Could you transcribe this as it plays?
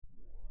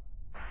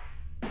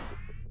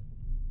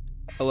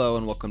Hello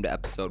and welcome to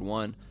episode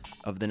 1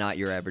 of the Not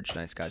Your Average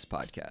Nice Guys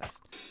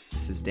podcast.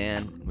 This is Dan,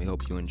 and we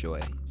hope you enjoy.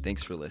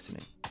 Thanks for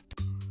listening.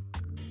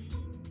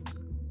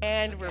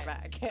 And we're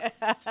back.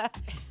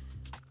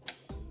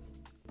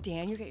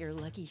 Dan, you got your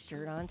lucky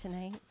shirt on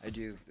tonight? I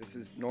do. This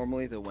is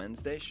normally the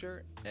Wednesday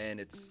shirt, and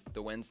it's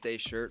the Wednesday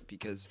shirt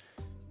because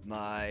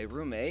my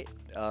roommate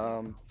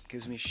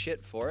gives me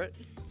shit for it.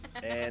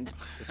 And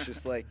it's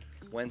just like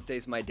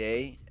Wednesday's my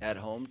day at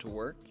home to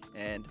work,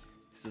 and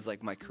this is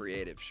like my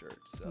creative shirt.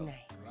 So Nice.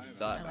 I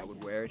thought I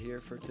would wear it here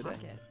for today.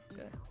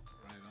 Okay.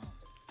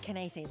 Can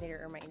I say that it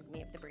reminds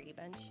me of the Brady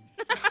Bunch?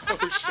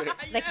 Oh, shit.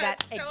 Like Yes,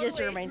 that, it just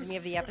totally. reminds me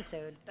of the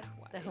episode,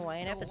 the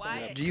Hawaiian episode.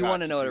 Hawaiian. Do you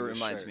want to know what it Got to see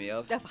the reminds shirt. me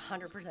of?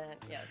 100%,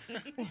 yes.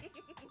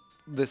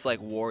 This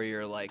like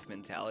warrior-like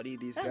mentality.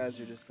 These guys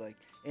are just like,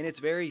 and it's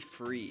very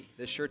free.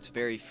 This shirt's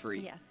very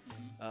free. Yes.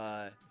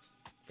 Yeah,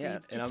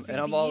 Just and free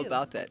I'm to all you.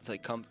 about that. It's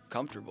like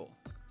comfortable.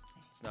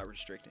 It's not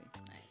restricting.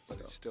 But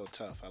So. it's still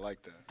tough. I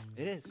like that.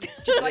 It is.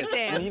 Just like It is.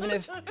 Dan. And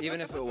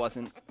even if it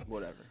wasn't,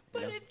 whatever.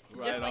 You know?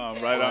 Right like on,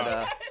 Dan. right But,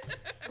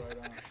 on. Right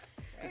on.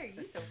 Hey,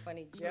 you're so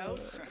funny, Joe.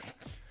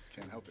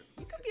 Can't help it.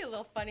 You could be a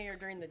little funnier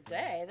during the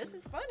day. This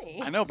is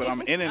funny. I know, but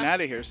I'm in and out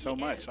of here so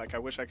much. Like, I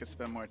wish I could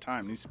spend more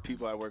time. These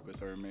people I work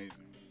with are amazing.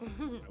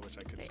 I wish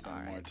I could They spend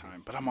are, more I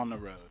time. But I'm on the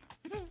road.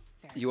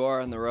 You are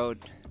on the road,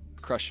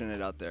 crushing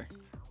it out there.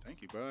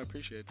 Thank you, bro. I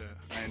appreciate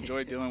that. I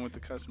enjoy dealing with the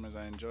customers.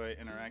 I enjoy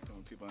interacting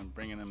with people and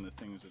bringing them the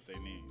things that they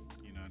need.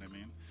 You know what I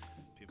mean?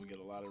 People get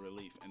a lot of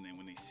relief. And then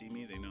when they see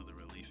me, they know the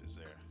relief is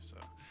there. So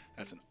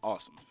that's an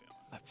awesome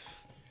feeling.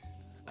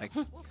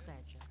 Well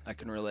said, Joe. I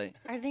can relate.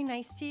 Are they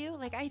nice to you?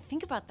 Like, I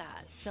think about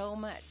that so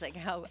much. Like,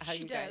 how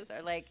She you guys does.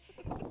 are. Like,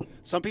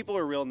 Some people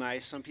are real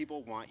nice. Some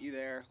people want you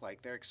there.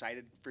 Like, they're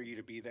excited for you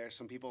to be there.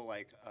 Some people,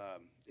 like,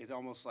 it's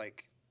almost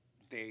like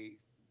they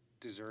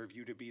deserve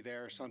you to be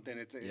there or something.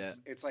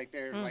 It's like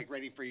they're like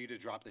ready for you to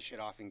drop the shit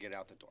off and get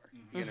out the door.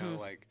 You know,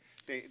 like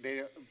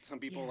they some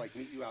people Yeah. like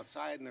meet you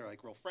outside and they're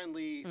like real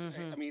friendly.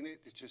 I mean,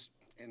 it's just,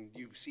 and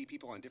you see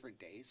people on different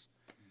days.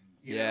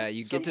 Yeah,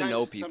 you get to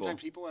know people. Sometimes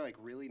people are like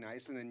really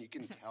nice, and then you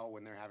can tell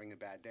when they're having a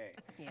bad day.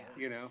 yeah.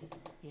 You know,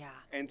 Yeah.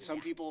 and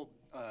some people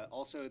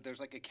also there's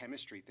like a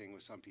chemistry thing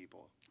with some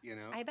people. You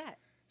know, I bet.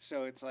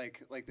 so it's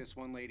like this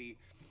one lady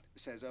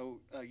says, "Oh,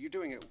 you're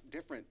doing it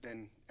different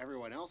than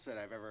everyone else that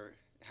I've ever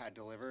had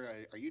deliver.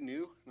 Are you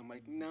new?" And I'm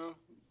like, "No,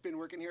 been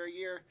working here a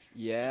year."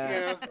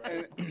 Yeah.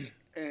 You know,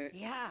 and,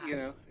 Yeah. You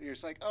know, and you're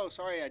just like, "Oh,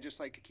 sorry, I just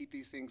like to keep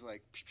these things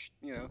like,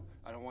 you know,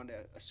 I don't want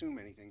to assume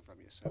anything from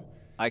you." So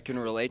I can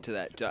relate to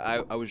that.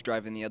 I was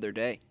driving the other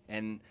day,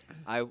 and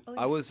I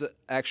yeah. was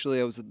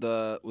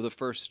the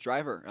first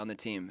driver on the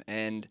team,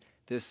 and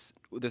this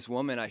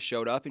woman, I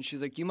showed up, and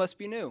she's like, "You must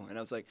be new," and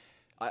I was like,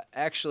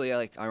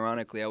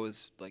 ironically, I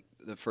was like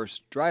the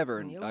first driver,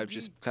 and The I've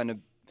just kind of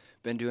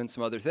been doing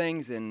some other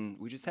things, and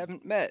we just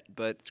haven't met,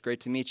 but it's great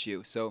to meet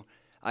you. So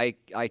I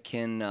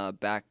can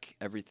back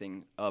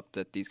everything up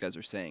that these guys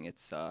are saying.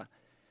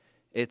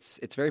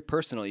 It's very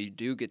personal. You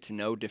do get to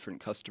know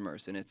different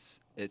customers, and it's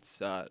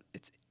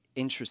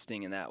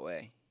interesting in that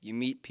way. You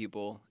meet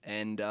people,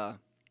 and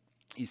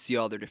you see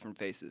all their different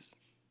faces.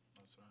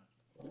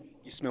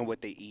 you smell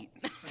what they eat.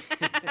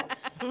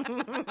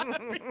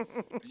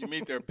 You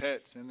meet their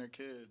pets and their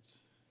kids.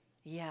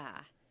 Yeah.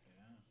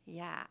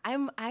 Yeah.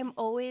 I'm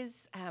always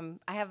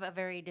I have a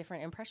very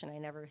different impression. I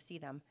never see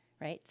them,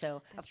 right?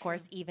 So That's of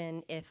course, true.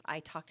 even if I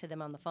talk to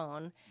them on the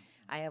phone,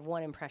 I have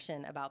one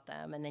impression about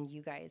them, and then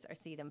you guys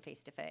see them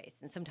face to face.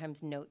 And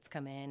sometimes notes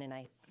come in, and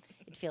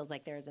it feels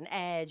like there's an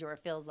edge, or it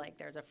feels like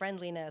there's a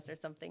friendliness or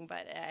something.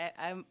 But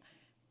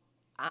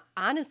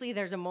honestly,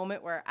 there's a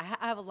moment where I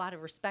have a lot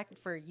of respect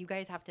for you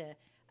guys. Have to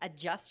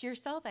adjust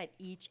yourself at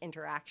each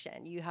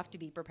interaction. You have to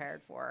be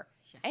prepared for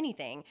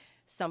anything.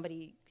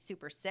 Somebody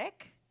super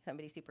sick,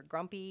 somebody super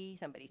grumpy,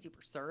 somebody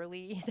super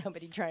surly,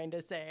 somebody trying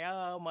to say,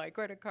 "Oh, my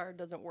credit card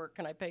doesn't work.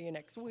 Can I pay you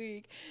next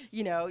week?"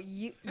 You know,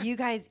 you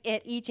guys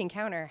at each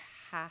encounter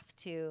have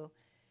to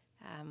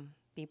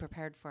be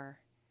prepared for.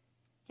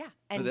 Yeah,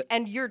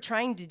 and you're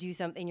trying to do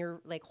something. You're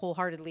like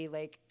wholeheartedly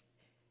like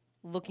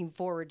looking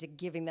forward to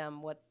giving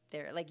them what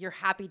they're like. You're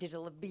happy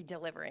to be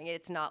delivering.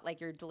 It's not like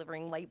you're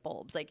delivering light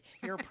bulbs. Like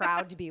you're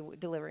proud to be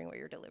delivering what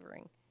you're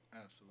delivering.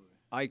 Absolutely.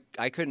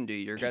 I couldn't do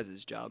your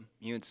guys' job.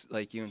 You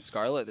and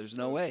Scarlett. There's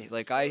no way.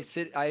 Like yes.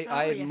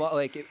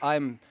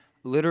 I'm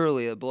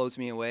literally, it blows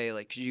me away.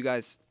 Like you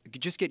guys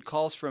just get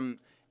calls from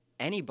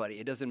anybody.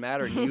 It doesn't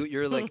matter.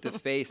 You're like the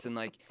face, and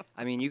like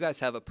I mean, you guys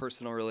have a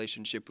personal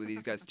relationship with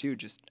these guys too.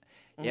 Just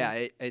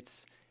yeah,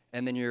 it's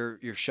and then you're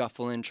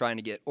shuffling, trying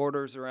to get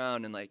orders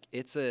around, and like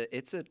it's a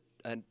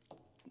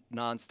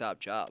nonstop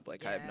job.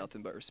 Like I have nothing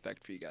Yes. but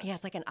respect for you guys. Yeah,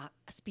 it's like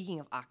speaking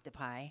of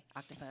octopus.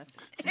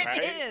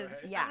 It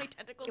is. Yeah. How many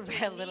tentacles do we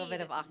A little bit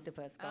need? of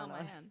octopus Oh, going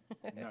on.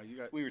 man. No, you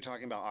got. We were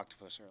talking about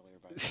octopus earlier,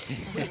 but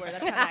We were.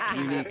 That's how that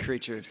came Unique up.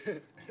 creatures.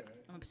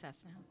 I'm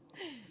obsessed now.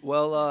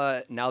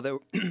 Well, now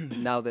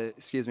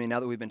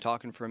that we've been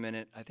talking for a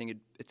minute, I think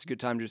it's a good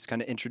time to just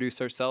kind of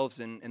introduce ourselves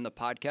in the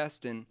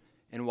podcast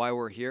and why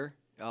we're here.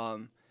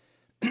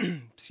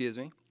 Excuse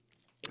me.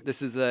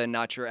 This is the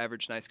Not Your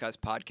Average Nice Guys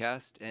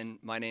podcast, and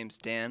my name's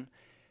Dan.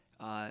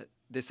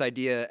 This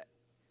idea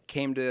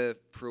came to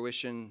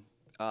fruition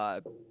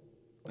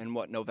in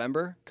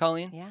November,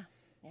 Colleen? Yeah.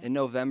 In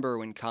November,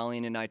 when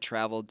Colleen and I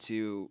traveled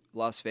to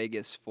Las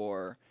Vegas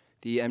for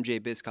the MJ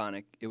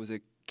BizCon, it was a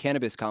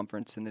cannabis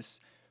conference, and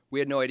we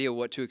had no idea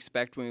what to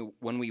expect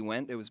when we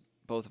went. It was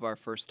both of our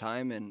first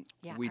time, and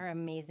Yeah, our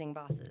amazing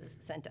bosses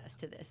sent us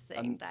to this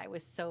thing. I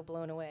was so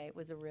blown away. It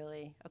was a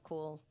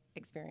cool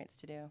experience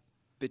to do.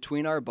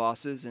 Between our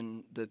bosses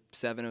and the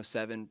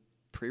 707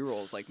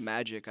 pre-rolls, like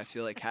magic, I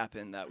feel like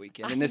happened that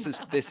weekend, and this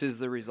is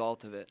the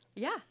result of it.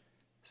 Yeah.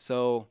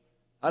 So,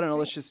 I don't know.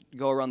 Let's just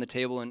go around the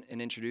table and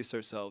introduce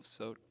ourselves.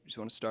 So, just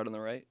want to start on the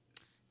right.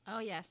 Oh,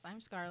 yes,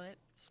 I'm Scarlett.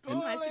 It's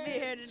nice to be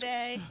here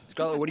today.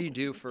 Scarlett, what do you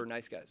do for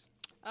Nice Guys?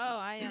 Oh,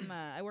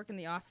 I work in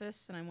the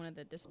office, and I'm one of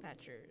the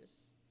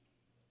dispatchers.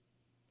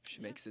 She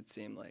makes it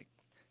seem like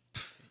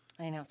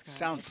I know. Scarlett.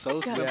 Sounds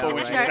so Go. simple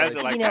when she right. says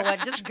it like you know that.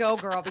 what? Just go,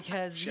 girl,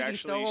 because She you do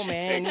actually so she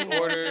many. takes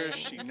orders.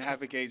 She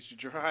navigates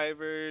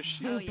drivers.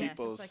 She's Oh, yes, it's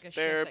people's like a ship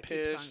that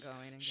therapist. keeps on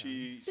going and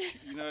She,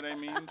 you know what I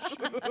mean? She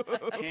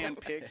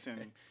handpicks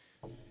and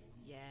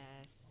Yes.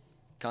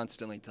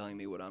 constantly telling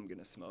me what I'm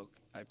gonna smoke.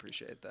 I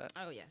appreciate that.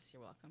 Oh, yes,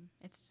 you're welcome.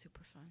 It's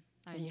super fun.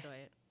 I Yeah. enjoy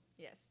it.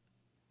 Yes.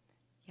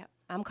 Yep.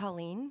 I'm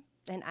Colleen,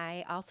 and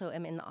I also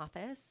am in the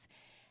office,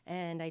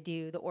 and I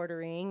do the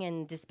ordering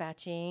and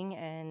dispatching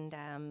and,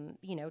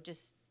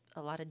 just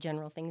a lot of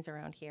general things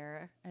around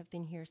here. I've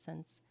been here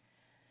since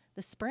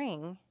the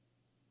spring,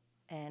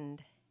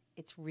 and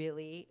it's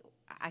really,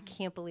 I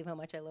can't believe how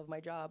much I love my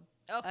job.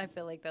 Oh. I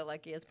feel like the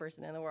luckiest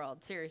person in the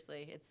world.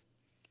 Seriously,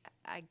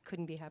 I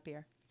couldn't be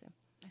happier. So.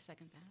 I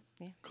second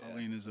that.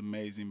 Colleen is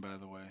amazing, by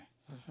the way.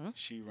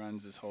 She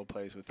runs this whole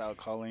place. Without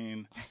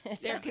Colleen,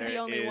 There can be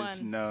only is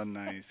one. no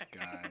Nice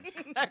Guys.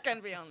 There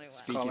can be only one.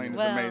 Speaking Colleen of is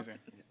Well- amazing.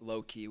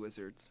 low-key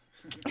wizards.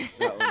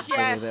 That was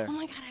Yes. over there. Oh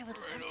my God, I would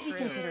love to be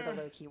considered a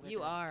low-key wizard.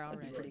 You are That'd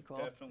be already. pretty cool.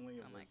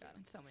 Definitely. Oh, my God,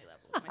 on so many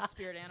levels. My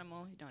spirit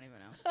animal, you don't even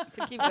know. I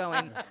could keep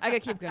going. I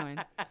could keep going.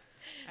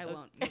 I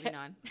won't. Moving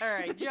on. All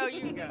right, Joe,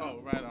 you go.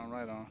 Oh, right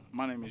on.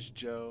 My name is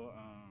Joe.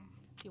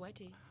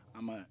 TYT.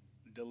 I'm a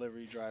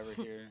delivery driver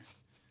here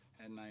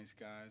at Nice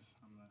Guys.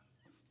 I'm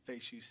the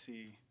face you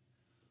see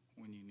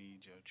when you need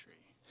Joe Tree.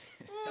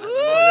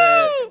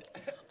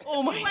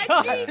 Oh my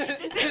God.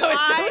 This is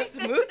That was so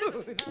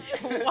smooth.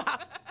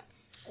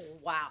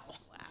 Wow.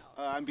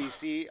 I'm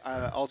BC.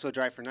 Also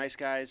drive for Nice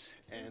Guys,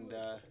 and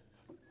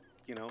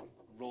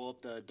roll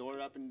up the door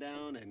up and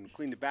down, and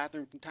clean the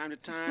bathroom from time to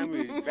time.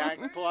 We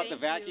pull out the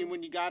Thank vacuum you.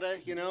 when you gotta.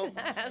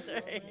 That's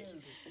right.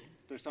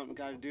 There's something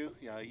gotta do.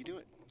 Yeah, you do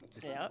it.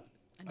 Yep.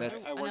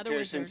 That's- I worked Another here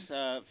wizard.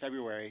 since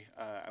February.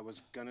 I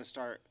was gonna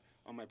start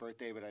on my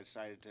birthday, but I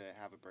decided to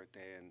have a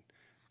birthday and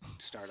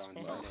start on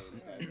Sunday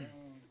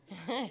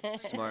instead.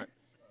 Smart.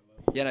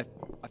 Yeah, and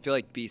I feel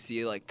like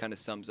BC like kind of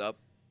sums up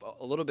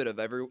a little bit of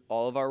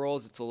all of our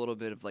roles. It's a little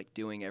bit of like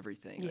doing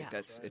everything. Yeah.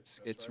 Like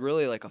it's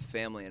really like a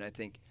family, and I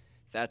think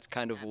that's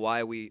kind of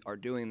why we are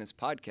doing this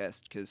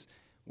podcast, because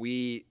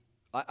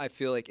I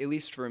feel like, at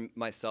least for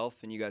myself,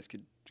 and you guys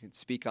could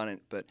speak on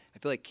it, but I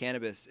feel like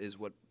cannabis is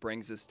what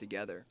brings us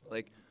together.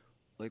 Like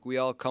we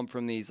all come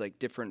from these like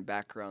different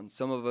backgrounds.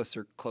 Some of us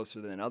are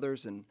closer than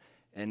others, and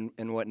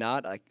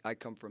whatnot. I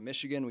come from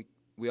Michigan.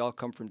 We all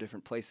come from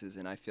different places,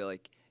 and I feel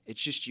like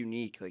it's just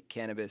unique. Like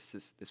cannabis,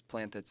 this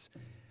plant that's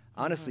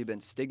honestly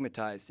been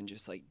stigmatized and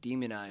just like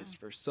demonized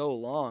for so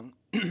long,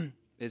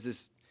 is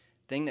this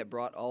thing that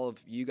brought all of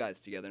you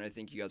guys together. And I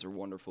think you guys are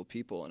wonderful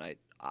people, and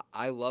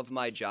I love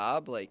my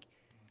job. Like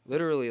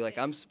literally, like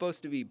I'm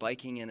supposed to be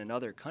biking in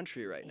another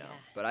country right now,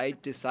 but I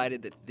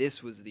decided that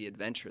this was the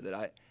adventure that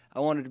I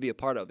wanted to be a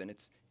part of, and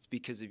it's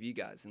because of you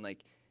guys and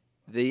like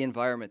the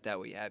environment that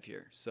we have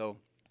here. So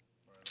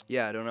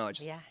yeah, I don't know. I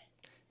just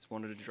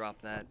wanted to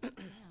drop that.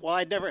 Well,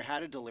 I'd never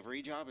had a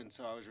delivery job, and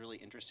so I was really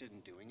interested in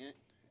doing it.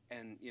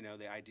 And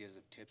the ideas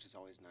of tips is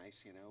always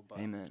nice, but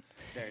Amen.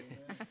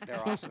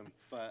 they're awesome.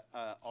 But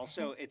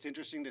also, it's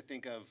interesting to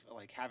think of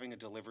like having a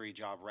delivery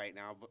job right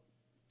now, but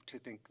to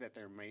think that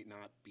there might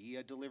not be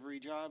a delivery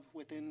job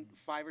within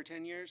 5 or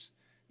 10 years.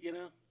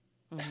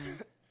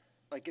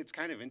 Like it's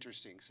kind of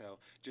interesting. So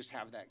just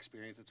have that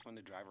experience. It's fun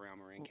to drive around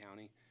Marin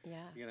County.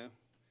 Yeah.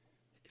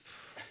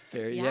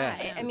 Very,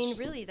 I mean,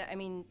 really,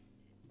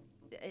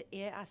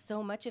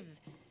 so much of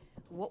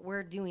what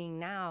we're doing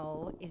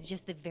now is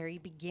just the very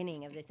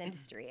beginning of this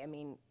industry. I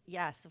mean,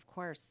 yes, of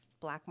course,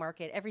 black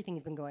market,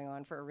 everything's been going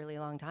on for a really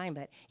long time,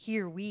 but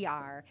here we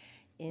are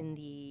in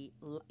the,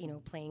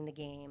 playing the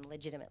game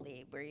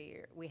legitimately.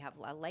 We have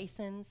a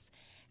license.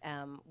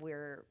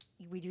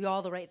 We do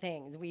all the right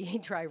things. We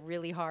try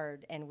really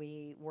hard, and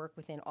we work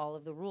within all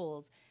of the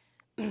rules.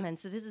 And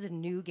so this is a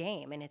new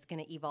game, and it's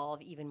going to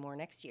evolve even more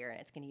next year, and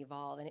it's going to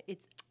evolve. And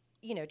it's,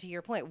 to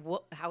your point,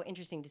 how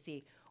interesting to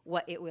see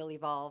what it will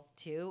evolve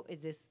to.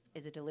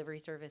 Is a delivery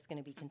service going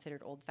to be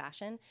considered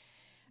old-fashioned?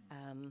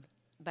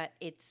 But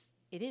it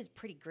is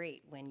pretty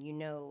great when you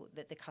know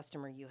that the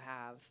customer you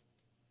have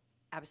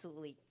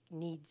absolutely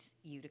needs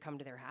you to come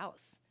to their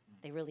house.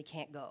 They really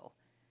can't go.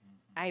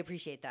 I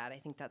appreciate that. I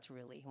think that's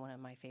really one of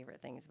my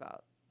favorite things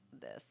about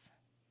this,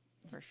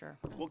 for sure.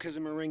 Well, because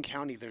in Marin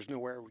County, there's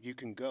nowhere you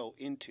can go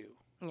into.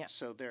 Yeah.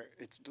 So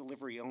it's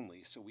delivery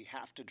only. So we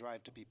have to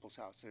drive to people's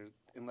houses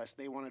unless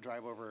they want to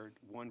drive over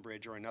one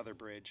bridge or another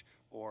bridge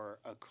or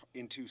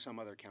into some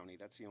other county.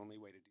 That's the only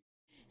way to do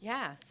it.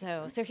 Yeah.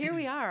 So here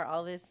we are,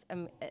 all this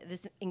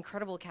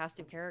incredible cast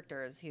of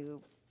characters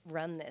who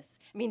run this.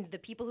 I mean, the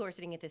people who are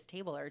sitting at this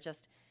table are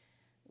just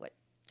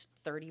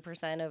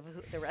 30% of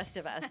the rest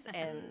of us,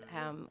 and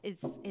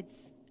it's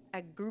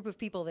a group of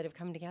people that have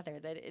come together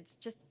that it's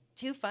just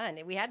too fun.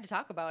 We had to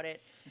talk about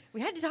it.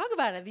 These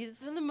are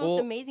some of the most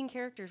amazing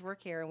characters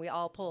work here, and we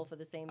all pull for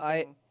the same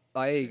thing.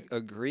 I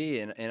agree,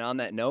 and on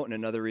that note, and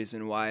another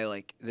reason why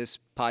like this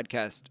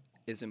podcast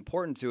is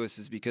important to us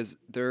is because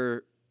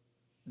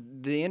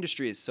the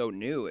industry is so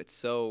new. It's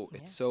so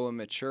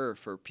immature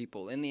for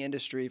people in the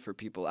industry, for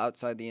people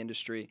outside the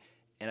industry.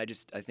 And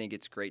I think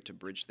it's great to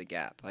bridge the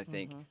gap. I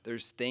think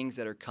there's things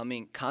that are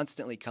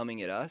constantly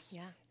coming at us.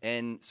 Yeah.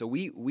 And so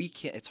we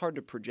can't, it's hard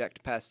to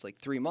project past like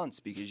 3 months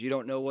because you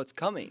don't know what's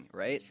coming,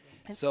 right?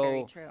 That's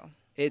very true.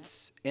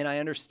 And I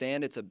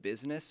understand it's a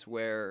business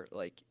where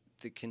like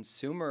the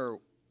consumer,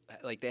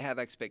 like they have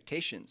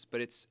expectations,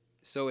 but it's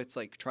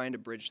like trying to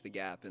bridge the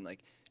gap and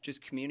like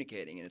just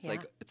communicating. And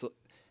it's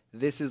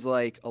this is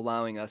like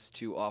allowing us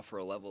to offer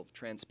a level of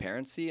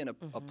transparency in a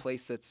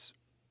place that's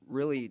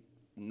really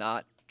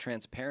not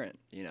transparent.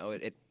 You know,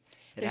 it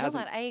has a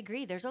lot. I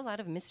agree. There's a lot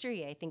of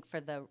mystery, I think, for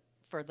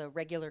the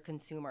regular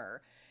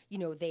consumer. You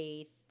know,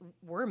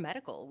 we're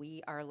medical.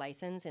 We are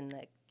licensed in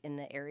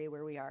the area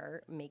where we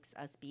are makes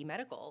us be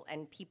medical,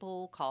 and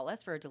people call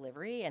us for a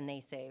delivery and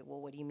they say,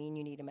 well, what do you mean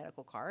you need a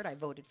medical card? I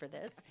voted for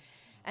this.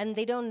 And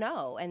they don't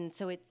know. And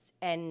so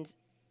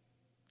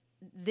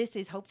this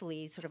is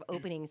hopefully sort of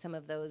opening some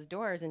of those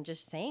doors and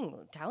just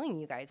telling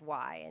you guys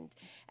why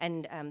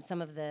and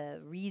some of the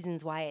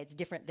reasons why it's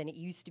different than it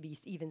used to be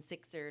even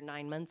 6 or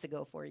 9 months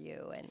ago for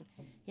you,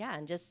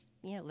 and just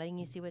letting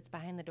you see what's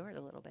behind the door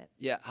a little bit.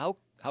 Yeah, how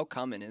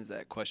common is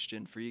that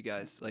question for you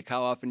guys? Like,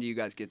 how often do you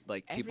guys get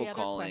like people Every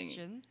other calling?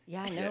 Question.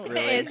 Yeah, I know.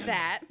 Really? Is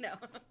that no?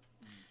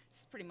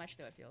 It's pretty much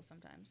how it feels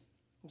sometimes.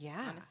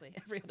 Yeah, Honestly,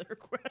 every other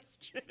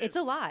question. it's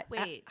a lot.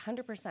 Wait,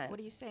 100%. What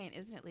are you saying?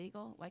 Isn't it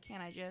legal? Why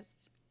can't I just?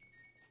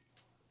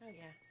 Oh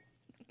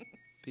yeah.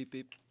 Beep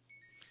beep.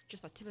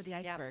 Just a tip of the Yeah,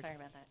 iceberg. sorry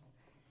about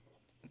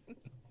that.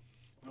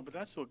 No, but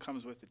that's what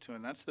comes with it too,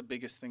 and that's the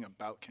biggest thing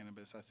about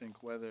cannabis. I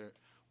think whether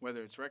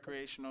it's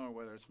recreational or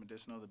whether it's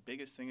medicinal, the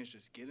biggest thing is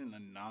just getting the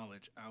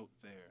knowledge out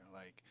there.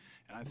 Like,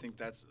 and I think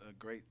that's a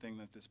great thing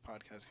that this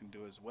podcast can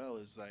do as well.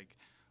 Is like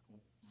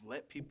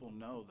let people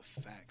know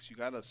the facts. You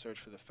got to search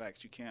for the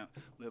facts. You can't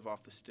live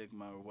off the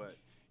stigma or what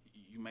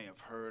you may have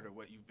heard or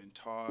what you've been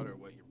taught or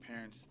what your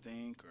parents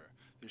think. Or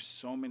there's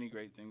so many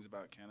great things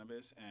about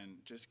cannabis,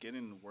 and just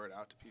getting the word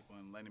out to people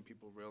and letting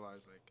people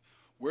realize like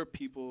we're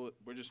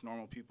just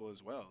normal people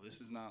as well.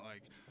 This is not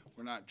like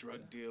we're not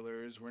drug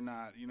dealers. We're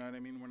not, you know what I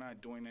mean? We're not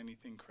doing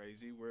anything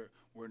crazy.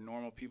 We're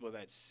normal people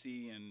that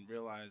see and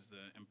realize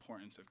the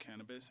importance of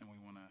cannabis, and we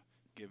want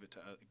to give it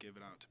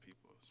out to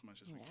people as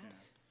much as we can.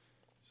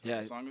 So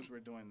as long as we're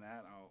doing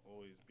that, I'll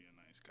always be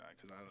a nice guy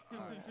because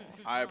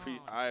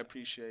I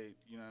appreciate,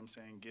 you know what I'm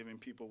saying, giving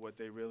people what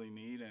they really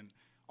need, and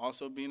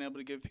also being able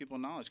to give people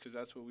knowledge, because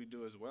that's what we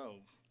do as well.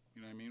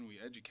 You know what I mean? We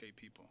educate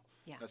people.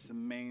 Yeah. That's the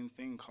main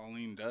thing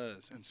Colleen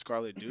does, and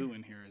Scarlett do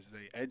in here, is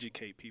they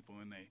educate people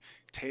and they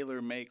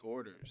tailor-make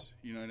orders,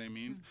 you know what I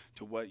mean,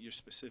 to what your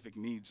specific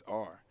needs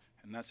are.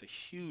 And that's a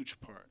huge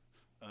part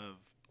of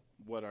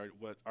what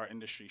our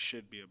industry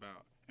should be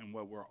about and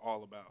what we're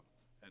all about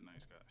at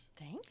Nice Guys.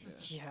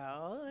 Thanks,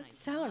 Joe.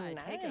 That's so nice.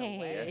 Take it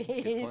away. That's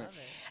a good point.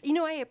 You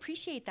know, I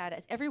appreciate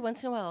that. Every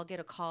once in a while, I'll get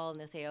a call and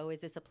they'll say, "Oh,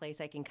 is this a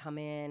place I can come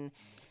in?"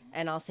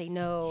 And I'll say,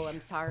 "No,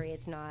 I'm sorry,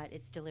 it's not.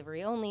 It's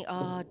delivery only."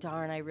 Oh,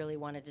 darn! I really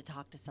wanted to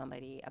talk to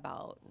somebody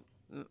about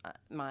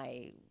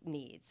my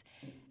needs.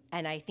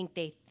 And I think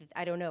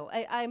I don't know.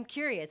 I'm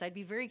curious. I'd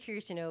be very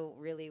curious to know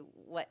really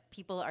what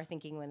people are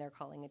thinking when they're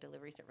calling a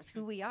delivery service,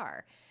 who we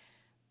are.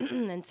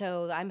 And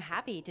so I'm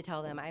happy to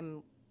tell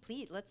them,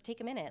 please, let's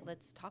take a minute.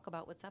 Let's talk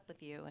about what's up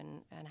with you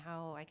and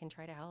how I can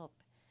try to help.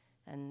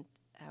 And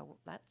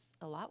that's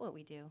a lot what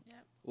we do. Yeah.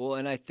 Well,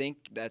 and I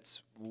think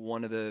that's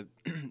one of the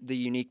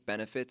unique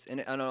benefits.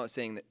 And I'm not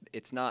saying that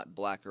it's not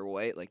black or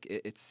white. Like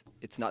it's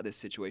not this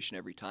situation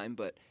every time.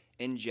 But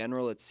in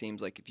general, it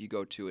seems like if you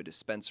go to a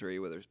dispensary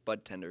where there's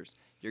bud tenders,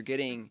 you're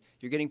getting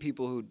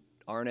people who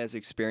aren't as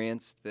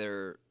experienced.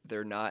 They're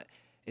not.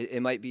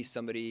 It might be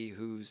somebody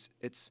who's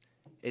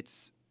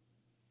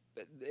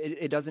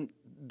it doesn't.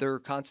 They're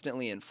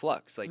constantly in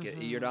flux. Like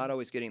you're not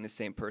always getting the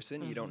same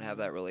person. You don't have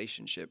that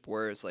relationship.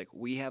 Whereas like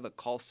we have a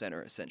call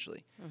center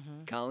essentially.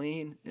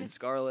 Colleen and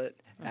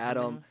Scarlett,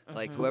 Adam,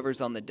 like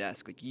whoever's on the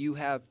desk. Like you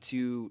have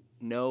to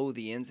know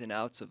the ins and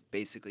outs of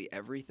basically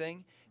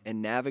everything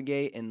and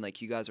navigate. And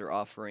like you guys are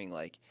offering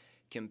like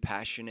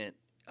compassionate,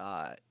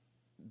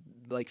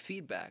 like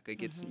feedback.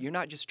 Like you're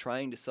not just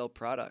trying to sell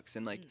products.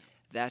 And like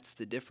that's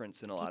the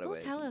difference in a lot of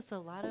ways. People tell us a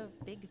lot of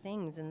big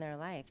things in their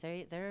life.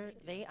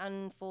 They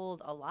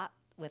unfold a lot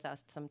with us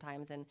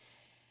sometimes, and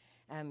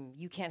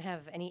you can't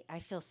have any. I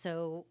feel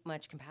so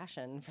much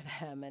compassion for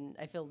them, and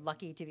I feel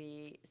lucky to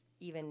be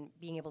even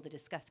being able to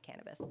discuss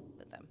cannabis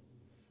with them.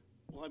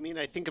 Well, I mean,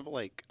 I think of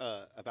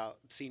about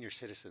senior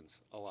citizens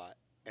a lot,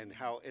 and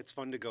how it's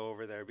fun to go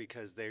over there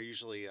because they're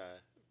usually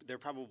they're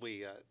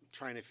probably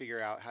trying to figure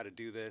out how to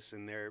do this,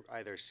 and they're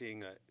either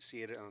see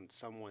it on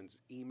someone's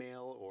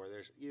email, or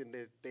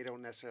they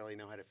don't necessarily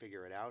know how to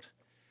figure it out,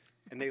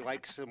 and they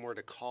like somewhere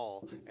to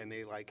call, and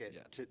they like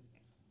it to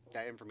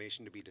that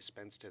information to be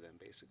dispensed to them,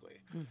 basically.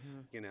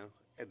 You know,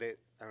 and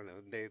I don't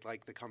know, they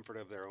like the comfort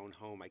of their own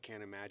home. I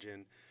can't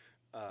imagine.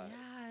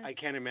 I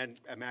can't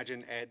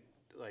imagine Ed,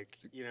 like,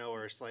 you know,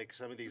 or it's like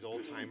some of these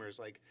old timers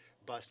like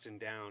busting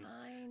down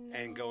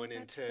and going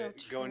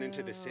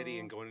into the city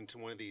and going into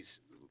one of these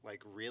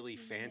like really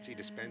fancy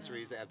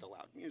dispensaries that have the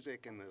loud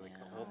music and the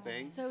whole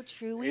thing. So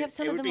true. We have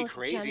some of the most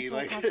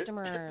gentle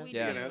customers.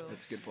 Yeah, you know?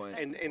 that's a good point.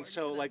 And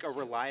so like a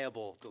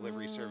reliable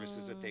delivery service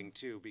is a thing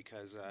too,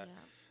 because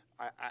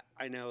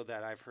I know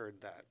that I've heard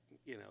that,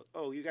 you know,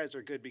 oh, you guys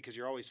are good because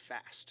you're always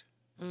fast.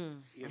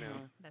 You know,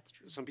 That's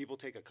true. some people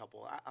take a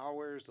couple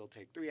hours, they'll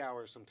take 3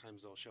 hours.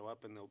 Sometimes they'll show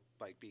up and they'll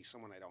like be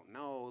someone I don't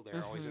know.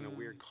 They're always in a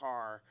weird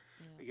car,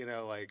 you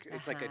know, like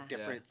it's like a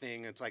different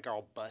thing. It's like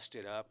all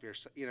busted up.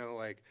 You know,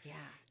 like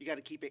you got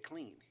to keep it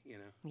clean, you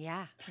know?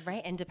 Yeah.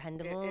 Right. And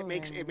dependable. It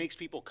makes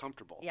people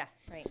comfortable. Yeah.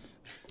 Right.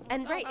 Well,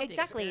 And it's all about the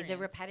exactly. The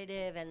experience.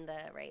 repetitive and the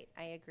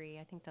I agree.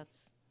 I think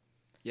that's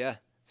Yeah,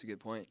 that's a good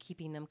point.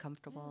 keeping them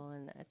comfortable.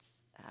 And it's,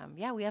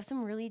 we have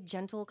some really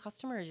gentle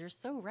customers. You're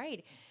so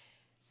right.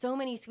 So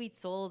many sweet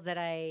souls that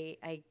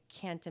I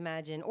can't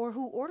imagine, or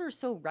who order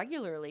so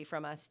regularly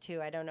from us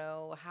too. I don't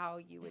know how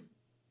you would,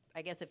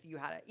 I guess if you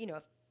had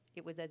if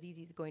it was as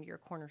easy as going to your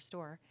corner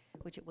store,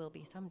 which it will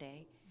be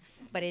someday,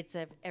 but it's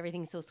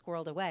everything's so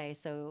squirreled away.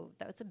 So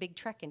that's a big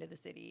trek into the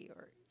city,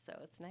 so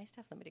it's nice to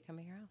have somebody come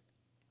to your house.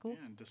 Cool.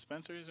 Yeah, and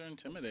dispensaries are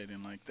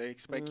intimidating. Like they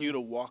expect you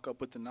to walk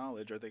up with the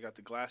knowledge, or they got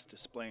the glass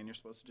display, and you're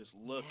supposed to just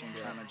look and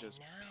kind of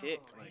just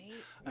pick. Like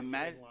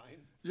imagine,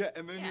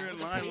 and then you're in with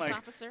a line, police like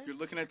officer. you're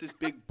looking at this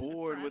big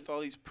board with all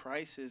these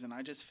prices, and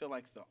I just feel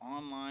like the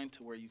online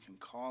to where you can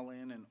call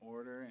in and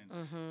order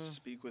and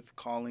speak with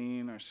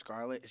Colleen or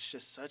Scarlett. It's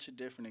just such a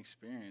different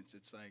experience.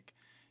 It's like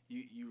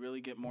you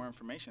really get more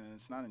information, and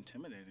it's not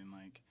intimidating.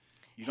 Like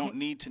you don't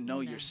need to know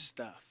your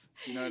stuff.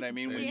 You know what I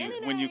mean?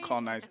 When you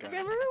call nice guys.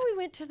 Remember when we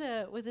went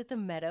to was it the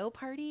Meadow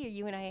party, or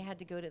you and I had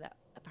to go to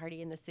a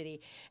party in the city,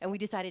 and we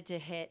decided to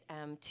hit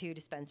 2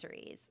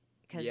 dispensaries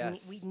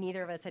because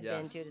neither of us had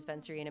been to a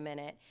dispensary in a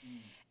minute,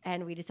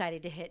 and we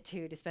decided to hit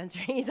 2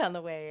 dispensaries on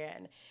the way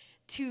in,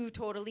 2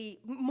 totally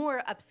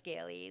more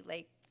upscale-y,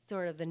 like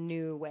sort of the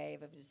new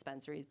wave of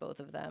dispensaries, both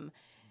of them.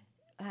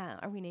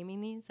 Are we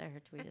naming these, or do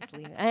we just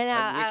leave it? We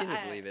can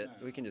just leave it.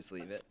 We can just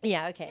leave it.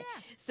 Yeah. Okay.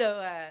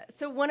 Yeah.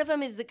 So one of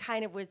them is the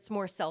kind of where it's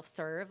more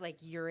self-serve, like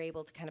you're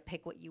able to kind of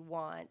pick what you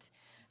want,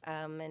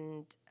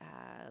 and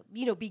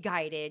be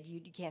guided.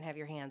 You can't have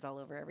your hands all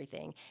over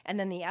everything. And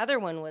then the other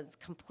one was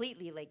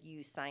completely like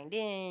you signed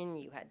in,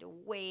 you had to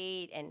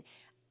wait, and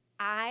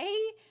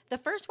the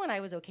first one I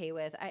was okay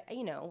with.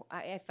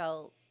 I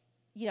felt.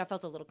 I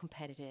felt a little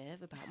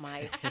competitive about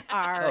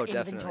our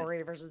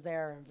inventory versus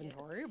their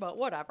inventory, but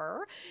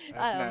whatever.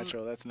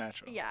 That's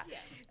natural. Yeah.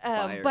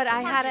 Buyer But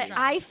conversion.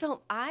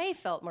 I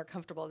felt more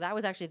comfortable. That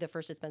was actually the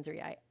first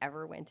dispensary I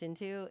ever went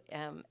into,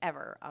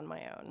 ever on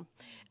my own.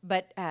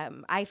 But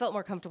I felt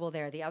more comfortable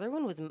there. The other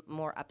one was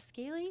more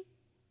upscale-y,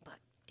 but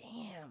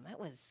damn, that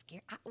was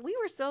scary. We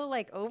were so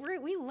like over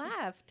it, we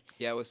left.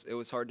 Yeah, it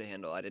was hard to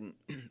handle. I didn't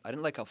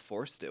like how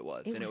forced it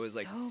was, and it was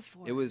like so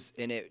it was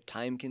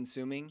time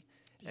consuming.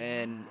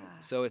 And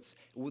so it's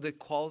the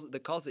calls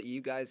that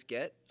you guys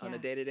get on a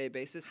day-to-day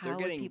basis. How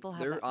would people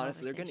have that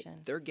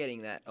conversation? They're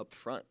getting that up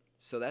front.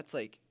 So that's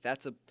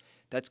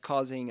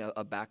causing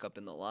a backup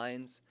in the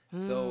lines.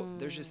 So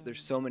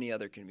there's so many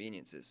other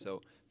conveniences.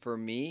 So for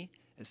me,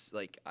 it's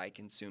like I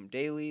consume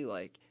daily.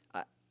 Like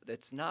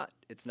it's not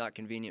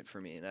convenient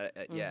for me.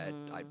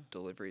 And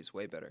delivery is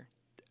way better.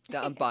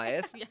 I'm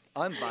biased.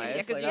 I'm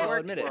biased. 'cause Like, you I'll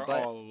work- admit it. We're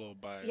But all a little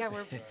biased. Yeah,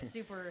 we're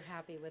super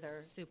happy with our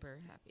Super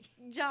happy.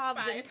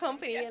 jobs and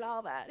company and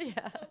all that.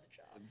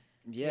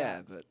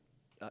 Yeah. but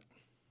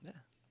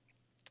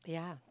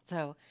Yeah.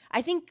 So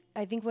I think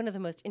one of the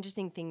most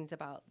interesting things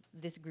about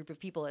this group of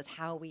people is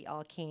how we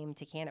all came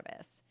to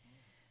cannabis,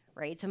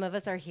 right? Some of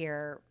us are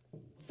here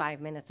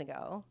 5 minutes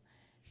ago.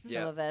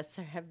 Some of us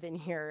have been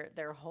here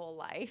their whole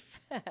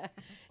life.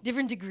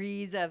 Different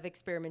degrees of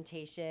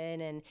experimentation,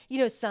 and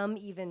some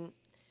even,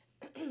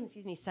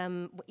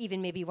 some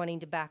even maybe wanting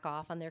to back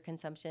off on their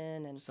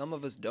consumption, and some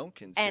of us don't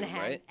consume,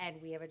 right?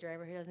 And we have a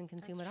driver who doesn't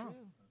consume That's at all.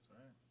 true.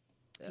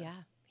 Yeah. Yeah,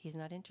 he's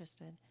not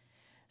interested.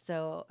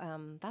 So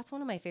that's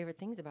one of my favorite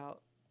things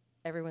about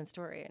everyone's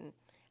story. And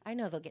I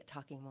know they'll get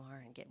talking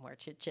more and get more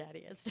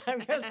chit-chatty as time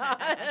goes on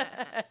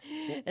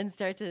and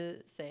start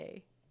to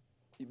say.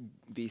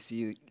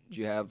 BC,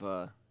 do you have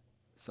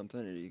something?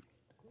 Or do you...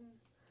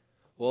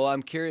 Well,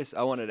 I'm curious.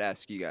 I wanted to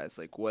ask you guys,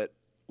 like, what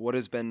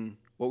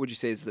would you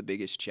say is the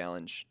biggest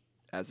challenge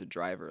as a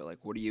driver? Like,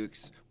 what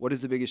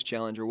is the biggest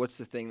challenge, or what's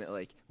the thing that,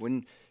 like,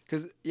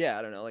 because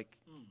I don't know, like,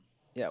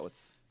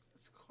 what's.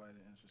 That's quite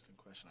an interesting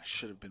question. I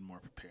should have been more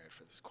prepared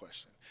for this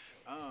question.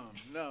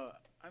 No,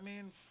 I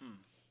mean,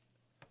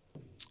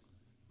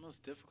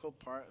 most difficult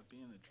part of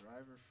being a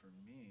driver for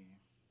me,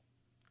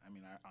 I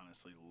mean, I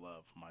honestly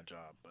love my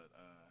job, but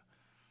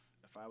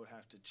if I would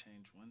have to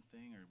change one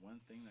thing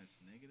that's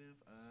negative,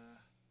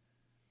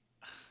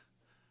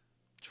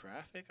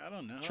 traffic? I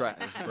don't know.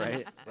 Traffic,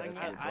 right? Like,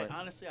 That's a good I point.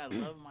 honestly, I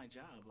love my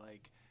job.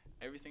 Like,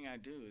 everything I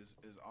do is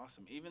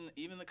awesome.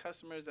 Even the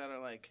customers that are,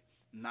 like,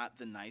 not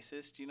the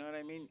nicest, you know what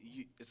I mean?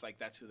 It's like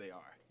that's who they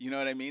are. You know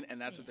what I mean?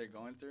 And that's what they're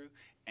going through.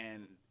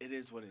 And it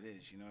is what it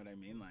is. You know what I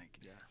mean? Like,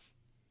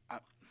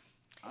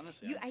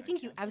 honestly, I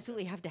think you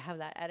absolutely have to have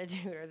that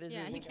attitude, or this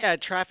Yeah, isn't you gonna- Yeah,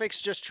 traffic's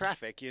just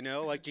traffic, you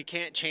know. Like you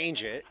can't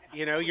change it.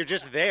 You know, you're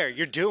just there.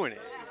 You're doing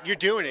it. You're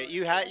doing it.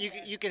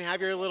 You can have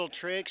your little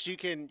tricks. You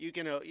can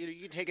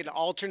take an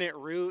alternate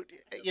route.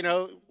 You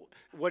know,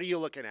 what are you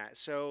looking at?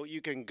 So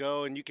you can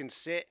go and you can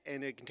sit,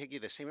 and it can take you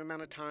the same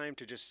amount of time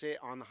to just sit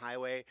on the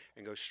highway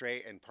and go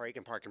straight and brake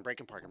and park and brake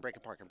and park and brake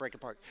and park and brake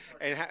and park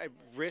and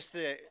risk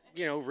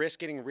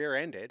getting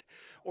rear-ended,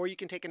 or you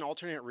can take an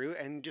alternate route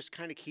and just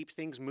kind of keep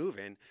things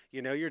moving.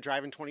 You know, you're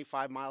driving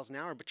 25 miles an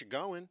hour, but you're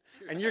going,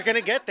 and you're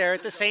gonna get there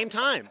at the same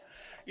time.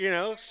 You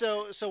know,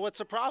 so what's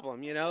the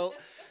problem? You know.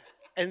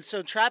 And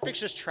so traffic's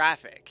just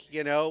traffic,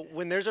 you know.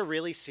 When there's a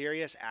really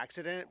serious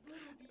accident,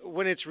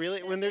 when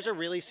there's a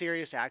really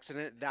serious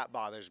accident, that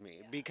bothers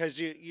me, because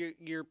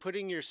you're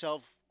putting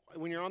yourself,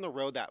 when you're on the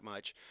road that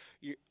much,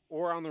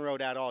 or on the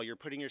road at all, you're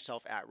putting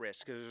yourself at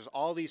risk, because there's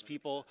all these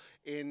people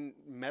in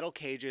metal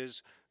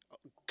cages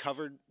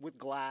covered with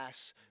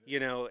glass,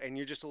 you know, and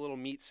you're just a little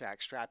meat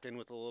sack strapped in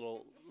with a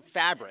little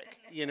fabric,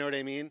 you know what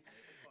I mean?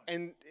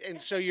 And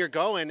so you're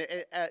going,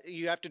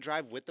 you have to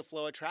drive with the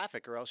flow of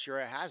traffic, or else you're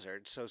a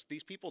hazard. So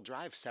these people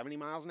drive 70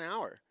 miles an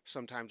hour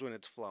sometimes when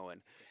it's flowing.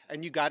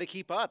 And you got to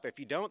keep up. If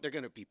you don't, they're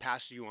going to be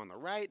passing you on the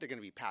right. They're going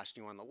to be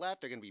passing you on the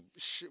left. They're going to be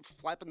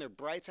flapping their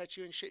brights at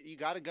you and shit. You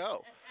got to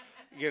go,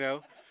 you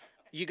know,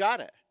 you got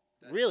to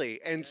really.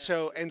 And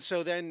so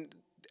then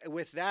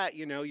with that,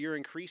 you know, you're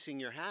increasing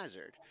your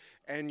hazard.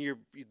 And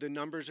the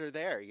numbers are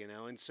there, you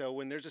know. And so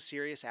when there's a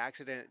serious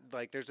accident,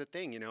 like there's a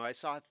thing, you know, I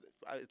saw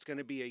it's going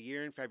to be a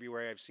year in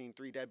February. I've seen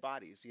 3 dead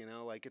bodies, you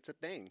know, like it's a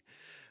thing,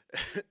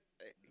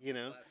 you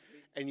know.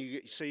 And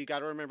you got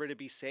to remember to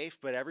be safe,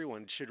 but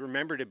everyone should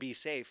remember to be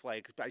safe.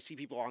 Like I see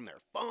people on their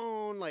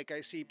phone, like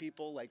I see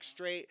people like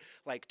straight,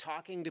 like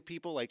talking to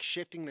people, like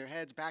shifting their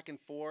heads back and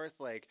forth.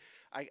 Like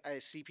I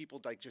see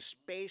people like just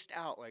spaced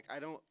out. Like I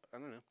don't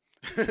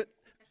know.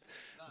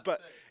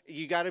 But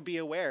you got to be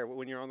aware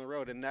when you're on the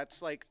road, and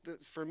that's like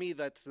for me,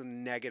 that's the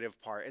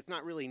negative part. It's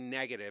not really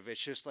negative; it's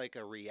just like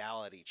a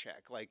reality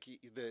check. Like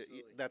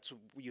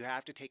you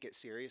have to take it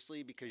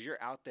seriously, because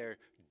you're out there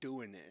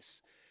doing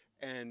this.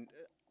 And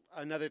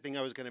another thing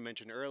I was going to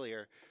mention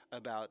earlier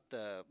about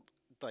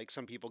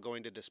some people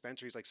going to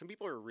dispensaries, like some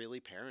people are really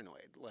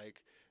paranoid,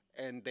 like.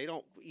 And they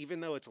don't,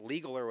 even though it's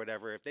legal or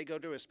whatever, if they go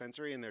to a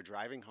dispensary and they're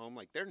driving home,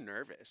 like they're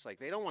nervous, like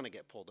they don't want to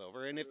get pulled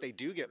over. And if they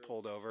do get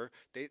pulled over,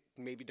 they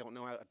maybe don't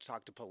know how to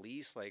talk to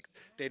police, like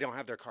they don't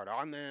have their card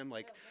on them,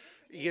 like,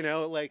 you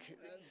know, like.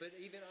 But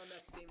even on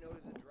that same note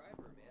as a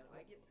driver, man, I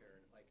get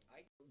paranoid.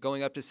 Like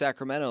going up to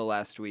Sacramento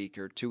last week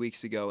or 2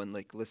 weeks ago, and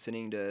like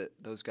listening to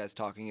those guys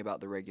talking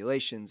about the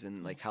regulations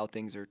and like how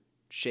things are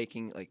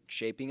shaping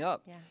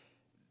up. Yeah.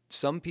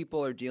 Some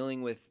people are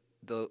dealing with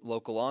the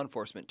local law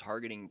enforcement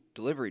targeting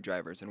delivery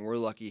drivers, and we're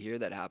lucky here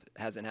that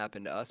hasn't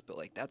happened to us, but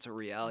like that's a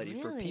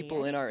reality for Really?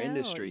 people I in our didn't know.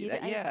 industry. I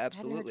hadn't heard you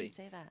Absolutely.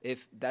 say that.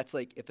 If that's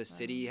like if a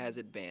city has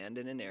it banned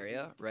in an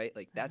area, right?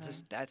 Like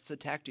that's a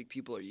tactic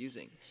people are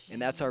using,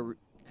 and that's our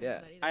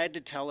I had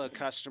to tell a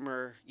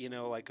customer, you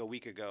know, like a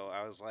week ago,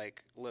 I was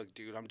like, look,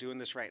 dude, I'm doing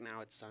this right now.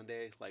 It's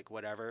Sunday, like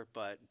whatever,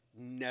 but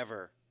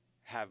never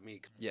have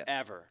me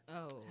ever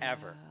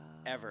have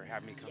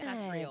me come. Yeah,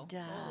 that's real.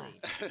 Duh.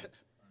 Holy.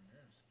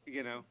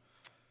 You know.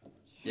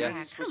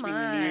 Yeah. It's supposed come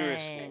to be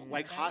nearest, on.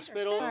 like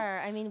hospital. Sure.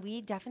 I mean, we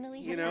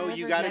definitely. You have know, to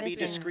you deliver got to be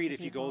medicine discreet if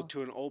you go people.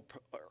 to an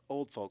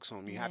old folks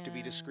home. You have to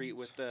be discreet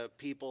with the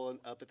people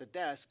up at the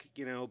desk,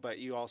 you know, but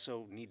you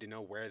also need to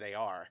know where they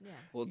are. Yeah.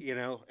 Well, You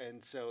know,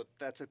 and so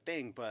that's a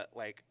thing. But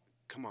like,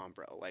 come on,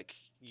 bro. Like,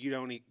 you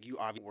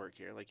obviously work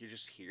here. Like, you're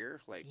just here.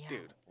 Like, Yeah.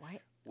 dude.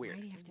 Why? Weird.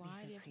 Why do you have to Why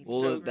be do you so have to creepy? be Well,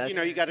 So, that's- you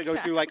know, you got to go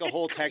through like a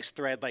whole text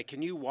thread. Like,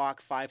 can you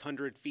walk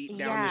 500 feet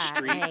down the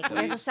street? Like,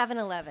 there's a please?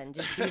 7-Eleven.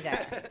 Just be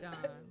there. Done.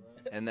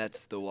 and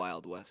that's the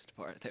Wild West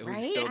part that Right?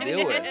 we still I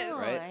deal with, know,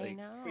 right? I Like,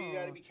 know. But you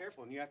got to be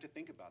careful, and you have to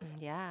think about that.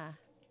 Yeah.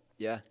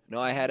 yeah. No,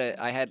 I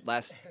had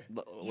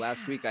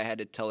last week I had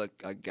to tell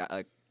a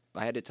guy.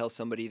 I had to tell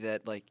somebody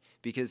that like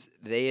because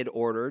they had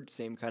ordered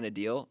same kind of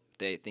deal.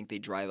 They think they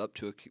drive up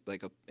to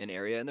an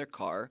area in their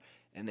car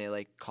and they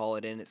like call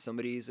it in at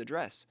somebody's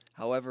address.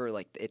 However,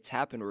 like it's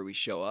happened where we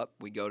show up,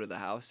 we go to the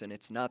house and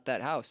it's not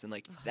that house, and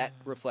like that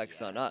reflects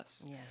on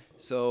us. Yeah.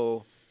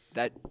 So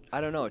that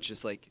I don't know. It's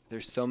just like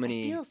there's so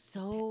many.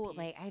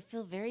 I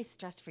feel very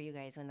stressed for you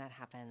guys when that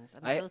happens.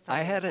 I'm so sorry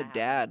I had that a that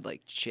dad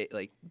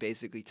like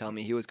basically tell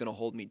me he was gonna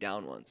hold me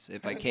down once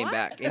if I came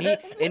back,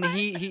 and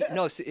he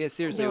no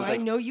seriously, No, it was I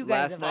like know you guys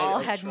last have night all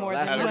of- had more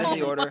last than night of one.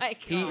 the order. Oh my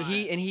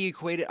He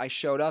equated. I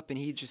showed up and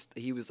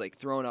he was like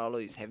throwing out all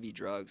these heavy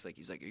drugs. Like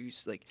he's like, are you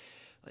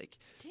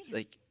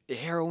like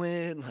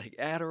heroin, like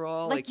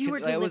Adderall, Like you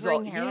were I was all,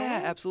 delivering yeah,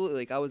 heroin? absolutely.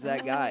 Like I was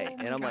that guy, Oh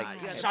and my I'm like, God, you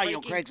I got saw you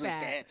on Breaking Craigslist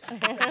Bad.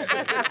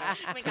 ad.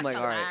 I'm like,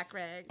 all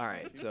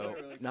right, so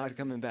not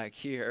coming back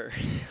here,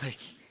 like,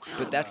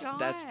 but that's the God,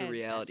 that's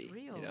reality,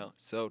 real. you know.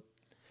 So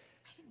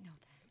I didn't know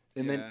that.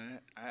 and then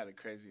I had a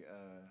crazy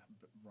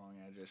wrong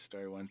address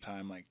story one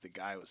time. Like the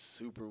guy was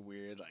super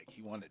weird. Like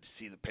he wanted to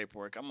see the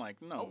paperwork. I'm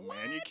like, no,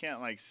 man, you can't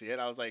like see it.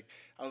 I was like,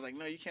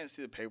 no, you can't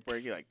see the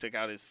paperwork. He like took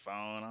out his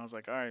phone. I was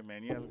like, all right,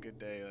 man, you have a good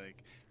day.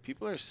 Like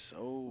people are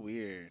so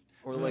weird.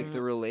 or like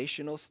the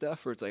relational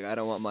stuff where it's like I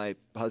don't want my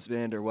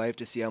husband or wife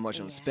to see how much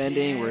I'm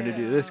spending. We're gonna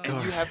do this car.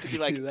 And you have to be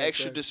like do that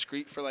extra car.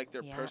 discreet for like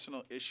their Yeah.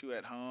 personal issue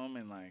at home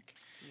and like.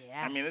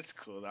 Yeah. I mean, it's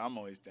cool. I'm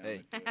always down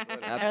Hey, with it. Whatever. Are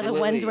the absolutely,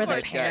 ones where the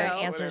nice parent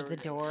guys. answers the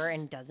Whatever. door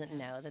and doesn't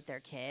know that their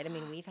kid. I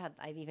mean,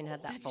 I've even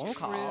had that That's phone true.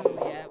 call,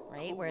 Yeah.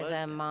 right, Who where was the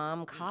that?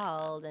 mom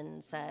called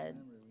and said,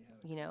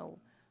 you know,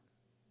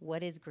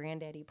 what is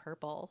Granddaddy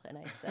Purple? And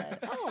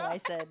I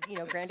said,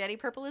 Granddaddy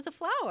Purple is a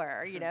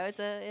flower. You know,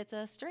 it's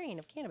a strain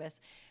of cannabis.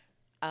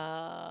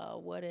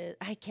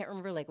 I can't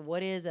remember, like,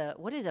 what is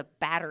a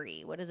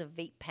battery? What is a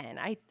vape pen?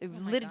 I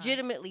my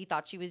legitimately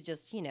thought she was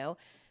just,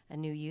 a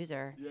new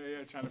user.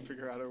 Yeah, trying to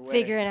figure out her way.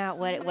 Figuring out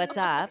what's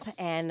up,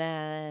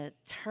 and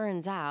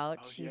turns out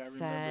Oh, she yeah,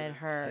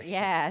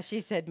 I said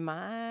she said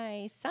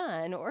my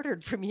son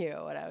ordered from you,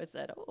 and I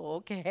said, oh,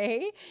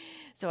 okay.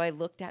 So I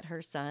looked at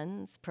her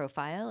son's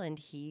profile, and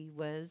he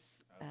was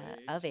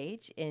of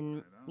age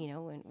in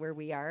where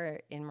we are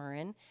in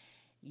Marin.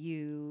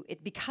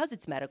 Because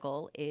it's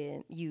medical,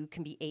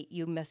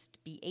 you must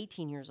be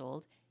 18 years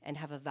old and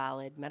have a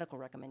valid medical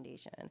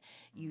recommendation.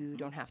 You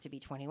don't have to be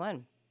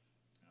 21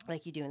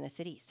 like you do in the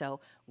city. So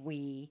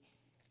we,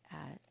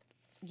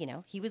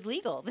 he was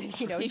legal. He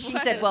She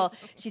said, well,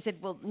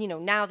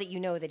 was. now that you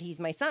know that he's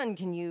my son,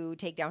 can you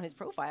take down his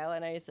profile?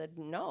 And I said,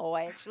 no,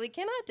 I actually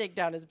cannot take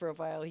down his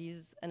profile.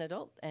 He's an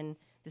adult and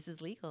this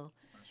is legal.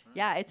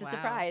 Yeah, it's a Wow.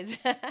 surprise.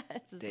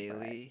 It's a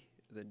surprise.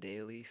 The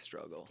daily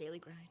struggle. Daily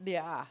grind.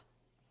 Yeah.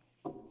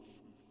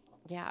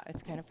 Yeah,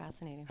 it's kind of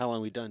fascinating. How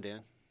long we done,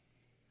 Dan?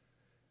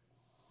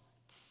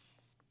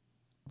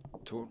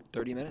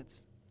 30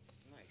 minutes.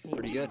 Yeah.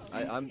 Pretty good.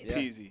 I'm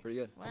Peasy. pretty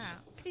good. Wow.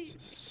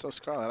 So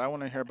Scarlett, I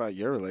want to hear about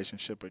your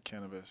relationship with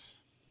cannabis.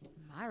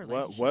 My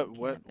relationship with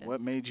What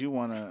cannabis. made you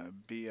want to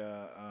be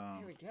a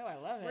Here we go. I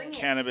love it.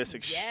 cannabis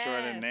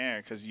extraordinaire?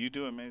 Yes. Because you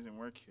do amazing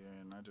work here,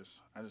 and I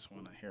just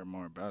want to hear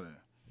more about it.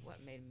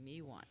 What made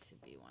me want to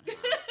be one?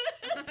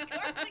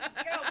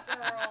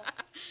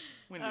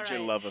 When All did your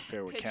right. love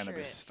affair with Picture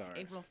cannabis it. start?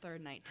 April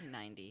 3rd,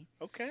 1990.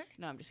 Okay.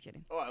 No, I'm just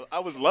kidding. Oh, I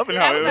was loving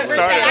how it was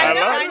started. I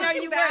love it. know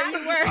you were.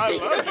 You were. I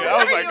love it.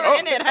 I was like, You were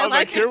in it. I was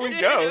like, here we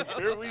it go.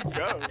 too. Here we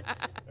go.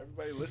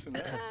 Everybody listen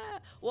there.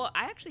 Well,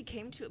 I actually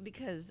came to it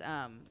because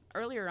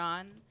earlier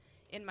on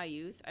in my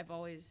youth, I've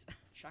always,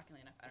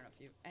 shockingly enough, I don't know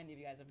if any of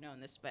you guys have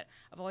known this, but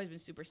I've always been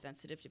super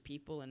sensitive to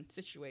people and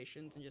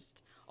situations and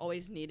just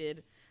always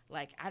needed,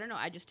 I don't know,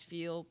 I just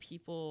feel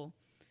people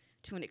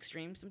to an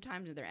extreme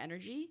sometimes of their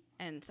energy,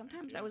 and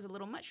sometimes that was a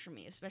little much for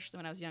me, especially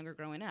when I was younger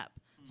growing up.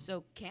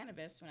 So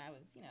cannabis, when I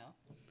was,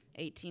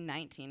 18,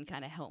 19,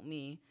 kind of helped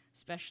me,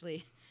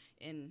 especially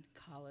in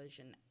college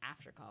and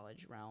after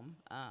college realm,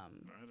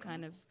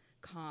 kind of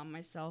calm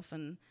myself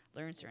and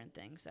learn certain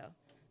things. So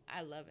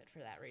I love it for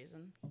that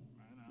reason.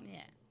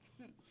 Yeah.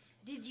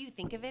 Did you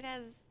think of it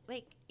as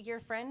your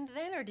friend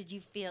then, or did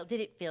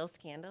it feel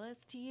scandalous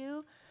to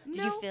you? Did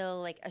you No.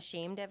 feel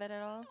ashamed of it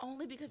at all?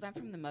 Only because I'm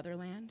from the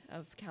motherland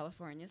of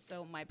California,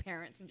 so my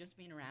parents and just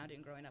being around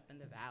and growing up in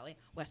the valley,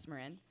 West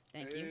Marin,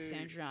 thank you,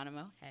 San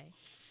Geronimo, hey.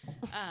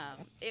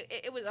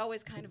 It was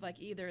always kind of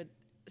either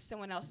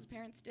someone else's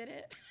parents did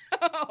it,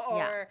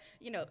 or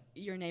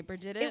your neighbor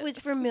did it. It was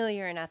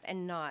familiar enough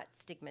and not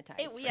stigmatized.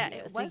 It- for yeah, you,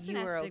 it so wasn't you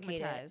as were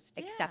stigmatized.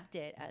 Okay to Yeah. accept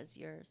it as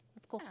yours.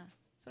 That's cool. Yeah,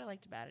 that's what I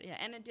liked about it. Yeah,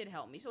 and it did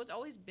help me. So it's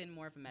always been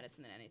more of a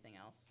medicine than anything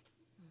else.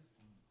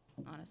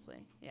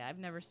 Honestly, yeah, I've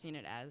never seen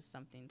it as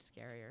something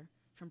scarier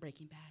from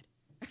Breaking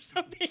Bad or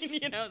something.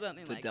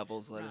 Something The like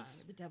devil's wrong.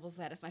 lettuce. The devil's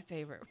lettuce, my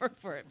favorite word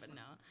for it. But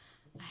no,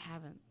 I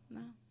haven't.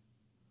 No.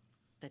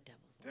 The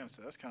devil's. Damn,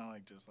 so that's kind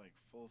of just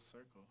full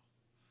circle.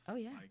 Oh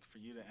yeah. Like for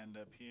you to end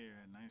up here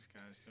at Nice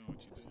Guys doing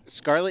what you do.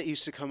 Scarlett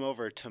used to come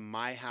over to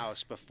my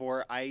house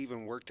before I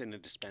even worked in a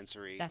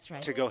dispensary. That's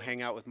right. To go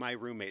hang out with my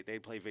roommate.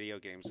 They'd play video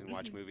games and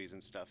watch movies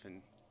and stuff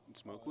and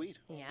smoke weed.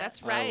 Yeah.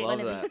 That's I right. love One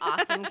of the that.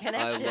 awesome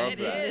connections love in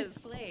that. this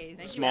It place. Thank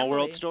you, Small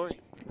world Emily. story.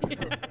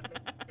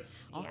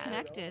 All Yeah.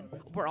 connected.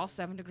 We're all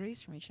 7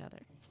 degrees from each other.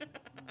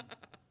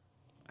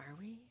 Are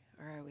we?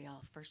 Or are we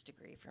all first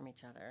degree from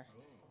each other?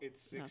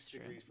 It's That's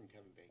true. from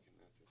Kevin Bacon.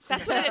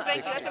 That's what it is.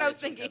 Six That's what I was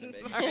degrees from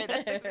thinking. Kevin All right,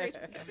 that's 6 degrees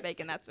from Kevin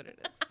Bacon. That's what it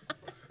is.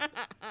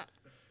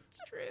 It's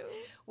true.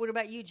 What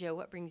about you, Joe?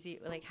 What brings you,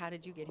 like, how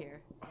did you get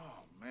here? Oh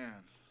man.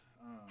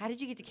 How did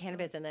you get to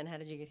cannabis, and then how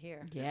did you get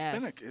here?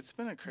 Yes. It's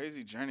been a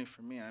crazy journey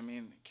for me. I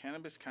mean,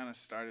 cannabis kind of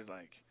started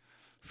like,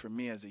 for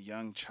me as a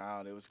young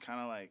child. It was kind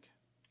of like,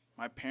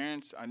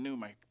 I knew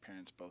my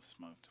parents both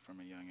smoked from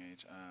a young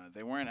age.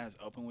 They weren't as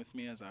open with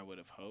me as I would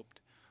have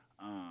hoped.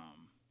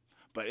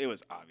 But it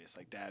was obvious.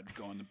 Like, Dad would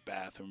go in the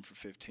bathroom for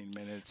 15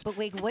 minutes. But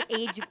wait, what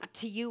age,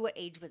 to you, what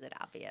age was it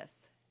obvious?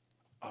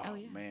 Oh,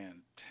 yeah.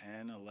 man,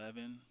 10,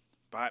 11.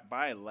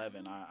 By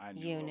 11, I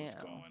knew You what was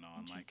knew. going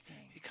on. Like, Interesting.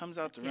 he comes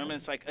out the That's room, and young.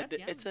 it's like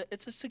That's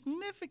it's a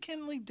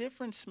significantly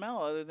different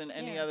smell other than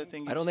any Yeah. other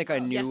thing. I don't think I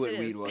knew Yes, what it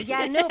weed is. was.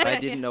 Yeah, no, but I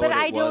didn't know but what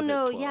it I was don't at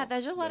know. 12. Yeah,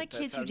 there's a lot of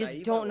That's kids how who just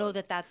naive don't I know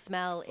was. that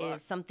smell Fuck.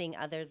 is something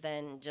other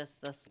than just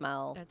the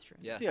smell. That's true.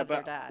 Yeah. Yeah, of their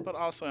but dad. but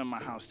also in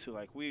my house too.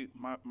 Like,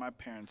 my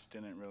parents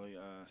didn't really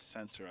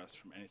censor us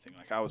from anything.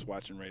 Like, I was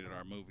watching rated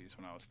R movies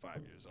when I was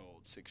 5 years old,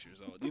 6 years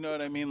old. You know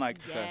what I mean? Like,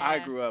 I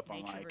Yeah. grew up on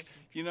Nature like, versus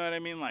you know what I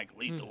mean? Like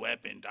Lethal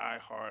Weapon, Die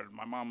Hard.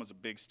 My mom was a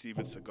big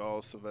Steven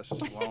Seagal, Sylvester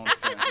Stallone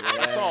fan.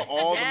 I saw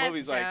all Yes, the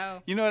movies. Like,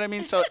 Joe. you know what I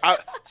mean? So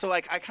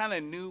I kind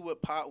of knew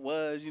what pot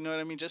was. You know what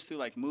I mean? Just through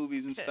like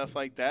movies and stuff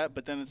like that.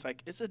 But then it's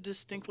like, it's a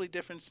distinctly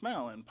different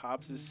smell. And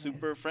Pops is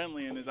super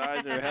friendly, and his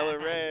eyes are hella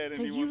red, and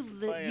So he you wants to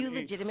play. you and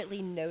he-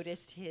 legitimately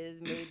noticed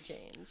his mood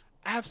change.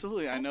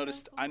 Absolutely. I That's so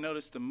noticed cool. I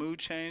noticed the mood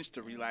change,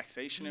 the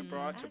relaxation it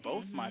brought to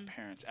both my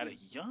parents at a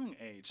young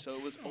age. So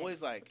it was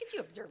always like, Look at you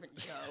observant,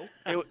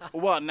 Joe.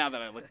 well, now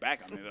that I look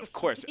back on it, of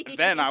course.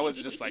 Then I was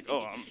just like,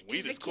 oh, weed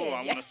Just a is cool. kid,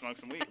 I yeah. want to smoke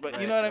some weed. But you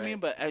Right, know what I right. mean?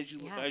 But as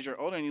Yeah. as you're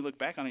older and you look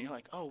back on it, you're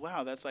like, oh,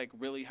 wow, that's like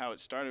really how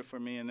it started for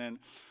me. And then,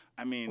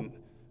 I mean,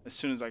 as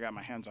soon as I got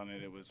my hands on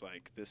it, it was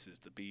like, this is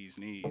the bee's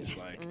knees.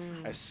 Like,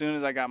 as soon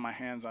as I got my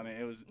hands on it,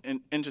 it was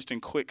an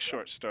interesting, quick,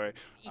 short story.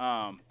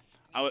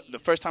 The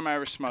first time I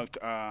ever smoked,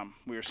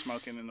 we were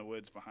smoking in the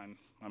woods behind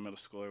my middle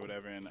school or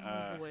whatever, and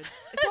Always the woods.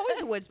 It's always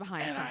the woods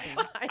behind and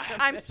something. I-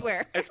 I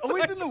swear. it's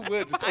always in the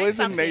woods. It's Find always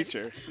in something.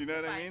 nature. You know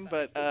what I Find mean?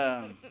 But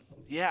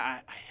yeah,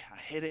 I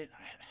hit it.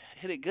 I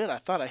hit it good. I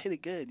thought I hit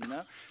it good. You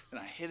know. And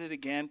I hit it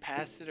again.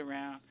 Passed it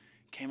around.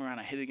 Came around.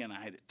 I hit it again.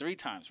 I hit it 3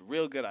 times.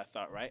 Real good. I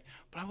thought, right?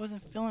 But I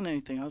wasn't feeling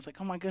anything. I was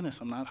like, oh my goodness,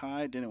 I'm not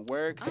high. It didn't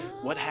work.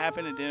 What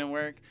happened? It didn't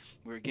work.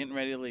 We were getting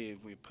ready to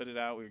leave. We put it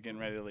out. We were getting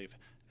ready to leave.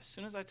 As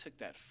soon as I took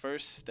that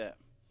first step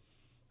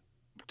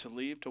to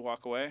leave, to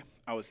walk away,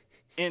 I was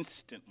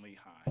instantly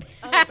high.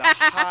 The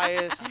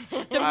highest.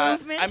 The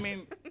movement? I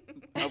mean,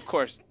 of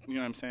course, you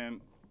know what I'm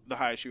saying? The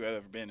highest you've ever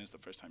been is the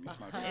first time you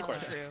smoked. Of It's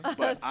course. true. But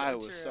That's I so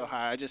was true. so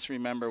high. I just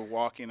remember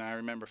walking. I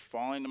remember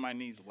falling to my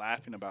knees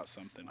laughing about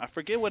something. I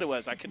forget what it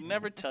was. I could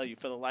never tell you.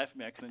 For the life of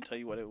me, I couldn't tell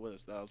you what it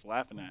was that I was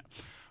laughing at.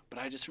 But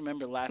I just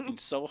remember laughing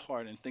so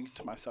hard and thinking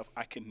to myself,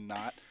 I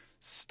cannot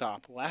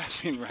stop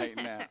laughing right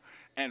now.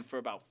 And for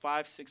about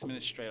 5-6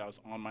 minutes straight, I was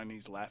on my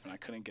knees laughing. I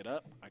couldn't get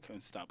up. I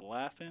couldn't stop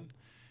laughing.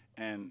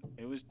 And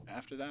it was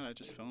after that I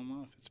just fell in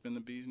love. It's been the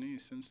bee's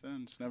knees since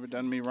then. It's never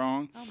done me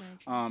wrong. Oh,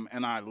 man.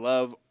 And I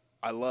love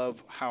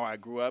how I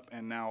grew up,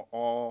 and now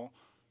all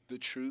the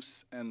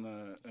truths and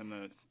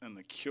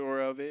the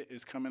cure of it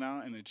is coming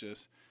out, and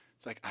it's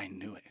like I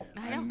knew it.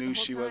 I I know, knew the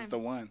she whole was time. the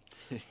one.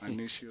 I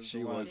knew she was She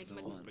the one. was the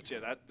one. But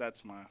yeah,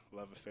 that's my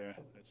love affair.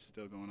 That's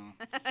still going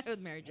on. With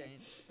Mary Jane.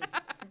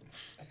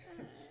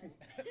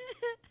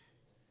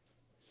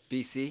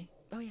 BC,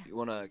 Oh, yeah. you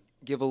want to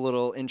give a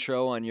little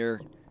intro on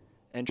your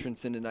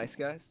entrance into Nice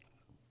Guys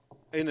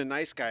In the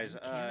Nice Guys,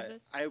 Cannabis?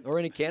 or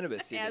into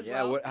cannabis? Even. As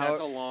yeah. well. What, how, that's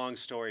a long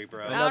story,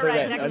 bro. Another All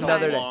right, day. next Another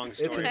time. day. Long It's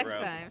story, Next bro.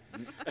 time.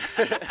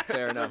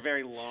 Fair It's a enough.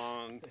 very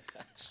long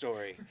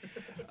story.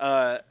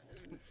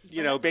 You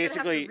We're gonna know, have to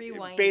basically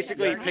rewind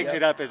basically it. picked Yeah.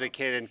 it up as a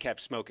kid and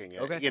kept smoking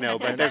it. Okay. You know,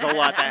 but there's a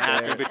lot that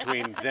happened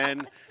between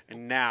then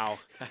and now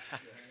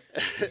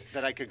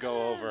that I could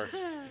go over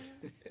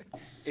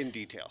in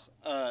detail.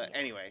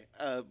 Anyway,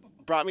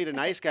 brought me to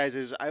Nice Guys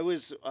is I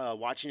was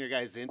watching your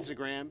guys'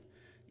 Instagram.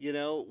 You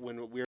know,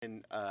 when we were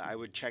in, I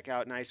would check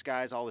out Nice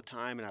Guys all the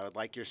time, and I would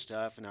like your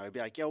stuff, and I would be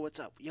like, "Yo, what's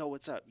up? Yo,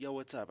 what's up? Yo,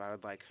 what's up?" I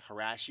would like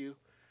harass you,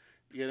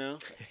 you know,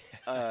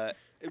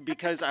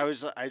 because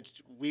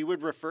we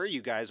would refer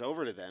you guys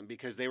over to them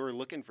because they were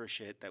looking for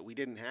shit that we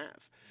didn't have,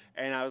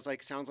 and I was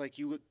like, "Sounds like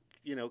you would."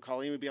 You know,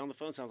 Colleen would be on the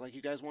phone. Sounds like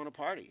you guys want to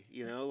party.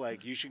 You know,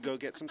 like you should go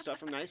get some stuff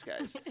from Nice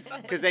Guys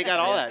because they got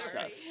all that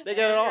stuff. They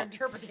got it all.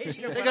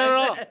 Interpretation of They what got it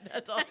I all. said.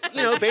 That's all.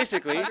 You know,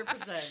 basically,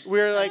 100%.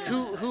 we're like,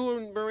 who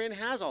in Marin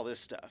has all this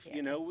stuff? Yeah.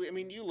 You know, I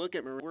mean, you look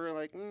at Marin, we're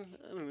like, I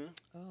don't know,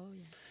 Oh,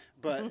 yeah.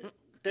 but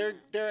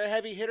they're a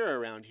heavy hitter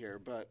around here.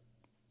 But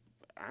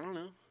I don't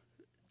know.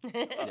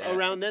 Yeah.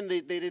 Around then,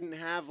 they didn't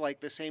have like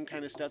the same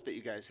kind of stuff that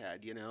you guys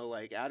had. You know,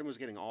 like Adam was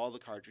getting all the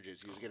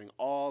cartridges, he was getting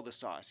all the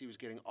sauce, he was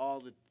getting all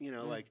the, you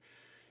know, like.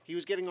 He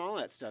was getting all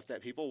that stuff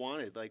that people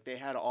wanted. Like they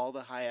had all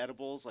the high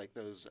edibles, like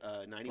those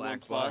 91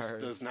 Black plus,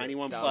 bars, those the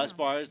 91 thousand- plus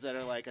bars that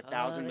are like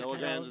 1,000 Oh, the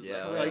milligrams. kind Yeah.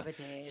 of Like,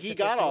 Days, he the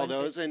got all 51,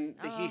 those, and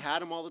he Oh.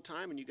 had them all the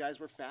time, and you guys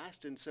were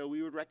fast, and so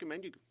we would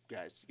recommend you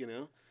guys. You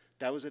know,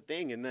 that was a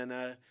thing. And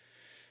then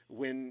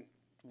when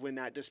when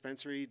that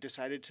dispensary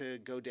decided to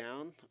go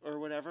down or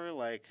whatever,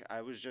 like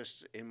I was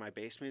just in my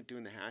basement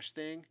doing the hash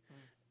thing,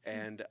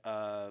 and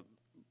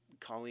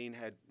Colleen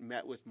had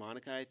met with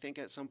Monica, I think,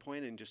 at some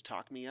point and just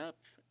talked me up,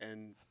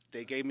 and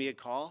they gave me a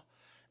call,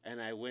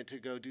 and I went to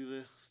go do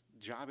the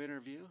job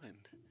interview, and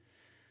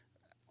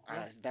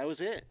that was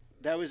it.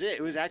 That was it.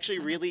 It was actually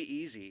really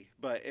easy,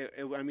 but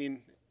I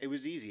mean, it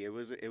was easy. It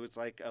was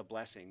like a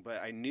blessing.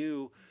 But I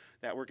knew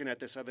that working at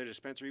this other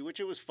dispensary, which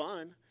it was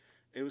fun,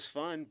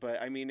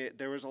 but I mean,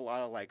 there was a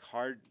lot of like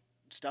hard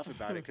stuff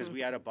about it because we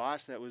had a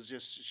boss that was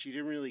just, she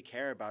didn't really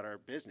care about our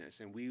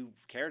business, and we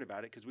cared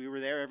about it because we were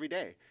there every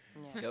day.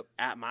 Yeah. Yep.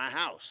 At my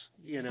house,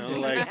 you know,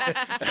 like,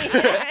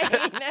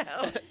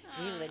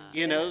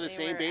 you know, the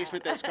same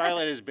basement that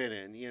Scarlett has been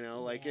in, you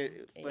know, like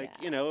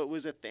you know, it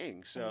was a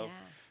thing. So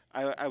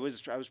I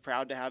was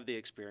proud to have the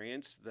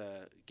experience.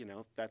 You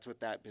know, that's what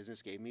that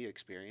business gave me,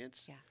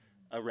 experience,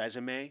 a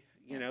resume,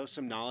 you know,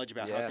 some knowledge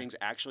about how things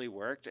actually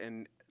worked.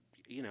 And,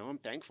 you know, I'm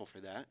thankful for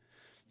that.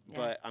 Yeah.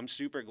 But I'm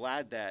super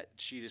glad that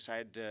she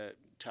decided to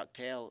tuck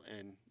tail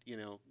and, you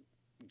know,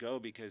 go,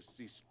 because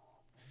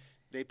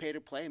they pay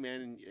to play,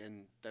 man,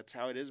 and that's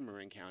how it is in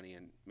Marin County.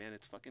 And, man,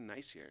 it's fucking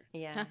nice here.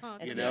 Yeah.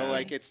 You know,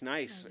 like, it's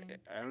nice.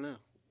 I don't know.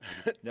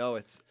 No,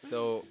 it's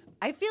so.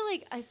 I feel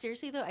like,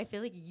 seriously though, I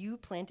feel like you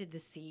planted the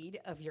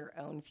seed of your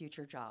own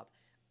future job.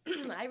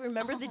 I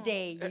remember the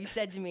day you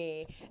said to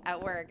me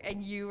at work,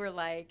 and you were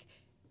like,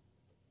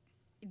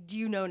 do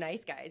you know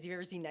Nice Guys? You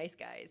ever seen Nice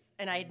Guys?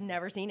 And I had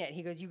never seen it.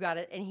 He goes, you got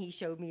it. And he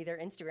showed me their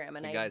Instagram.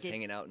 And the guys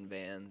hanging out in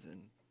vans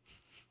and.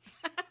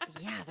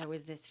 Yeah, there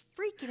was this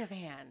freak in a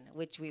van,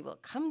 which we will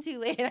come to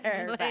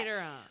later. Later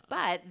on.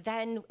 But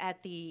then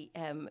at the,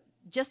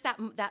 just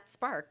that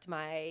sparked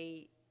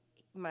my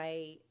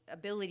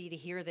ability to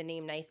hear the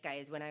name Nice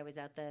Guys when I was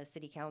at the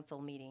city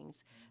council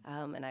meetings.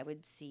 And I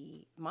would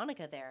see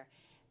Monica there.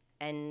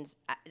 And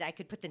I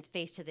could put the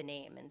face to the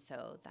name. And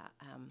so that...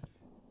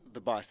 the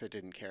boss that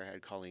didn't care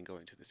had Colleen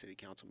going to the city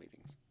council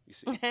meetings, you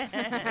see.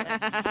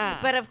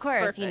 But of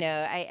course, you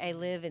know, I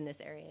live in this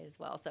area as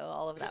well, so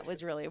all of that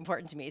was really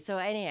important to me. So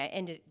anyway, I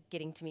ended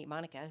getting to meet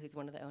Monica, who's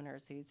one of the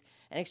owners, who's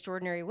an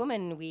extraordinary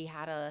woman. We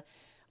had a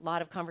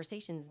lot of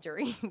conversations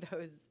during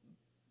those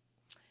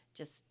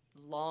just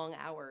long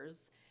hours.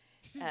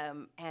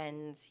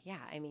 And yeah,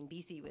 I mean,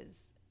 BC was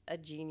a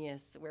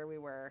genius where we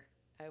were.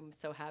 I'm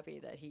so happy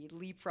that he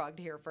leapfrogged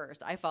here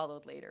first. I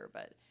followed later,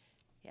 but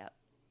yeah.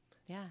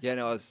 Yeah. Yeah,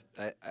 no,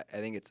 I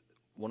think it's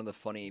one of the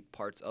funny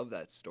parts of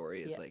that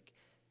story is like,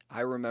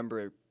 I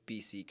remember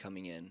BC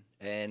coming in,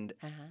 and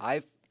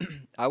I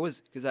was,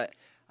 because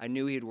I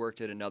knew he had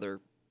worked at another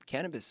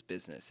cannabis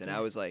business, and I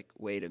was like,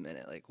 wait a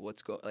minute, like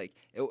what's going, like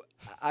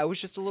I was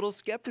just a little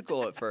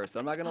skeptical at first.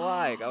 I'm not gonna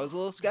lie, I was a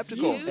little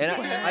skeptical, and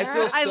I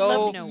feel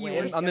so.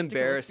 I'm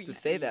embarrassed to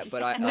say that,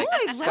 but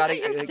it's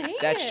gotta.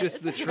 That's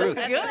just the truth.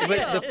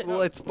 But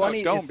well, it's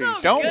funny. No,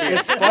 don't be.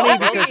 It's funny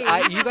because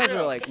you guys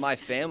are like my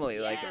family.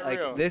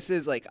 Like this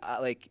is like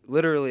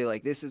literally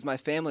like this is my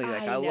family.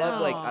 Like I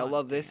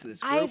love this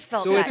group.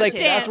 So it's like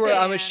that's where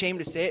I'm ashamed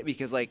to say it,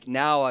 because like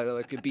now I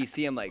look at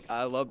BC, I'm like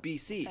I love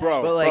BC,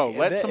 bro. But like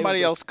let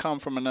somebody else come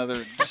from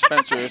another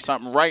dispensary or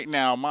something right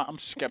now. I'm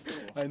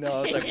skeptical. I know.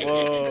 I was like,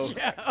 whoa.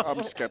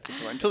 I'm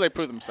skeptical until they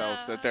prove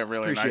themselves that they're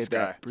really a nice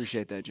guy.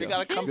 Appreciate that, Joe. You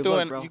gotta come through,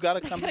 and you gotta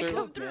come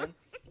through, man.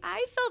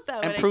 I felt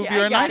that and prove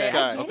you're a nice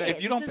guy. Okay.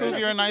 If you don't prove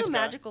you're a nice guy,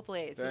 magical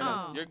place.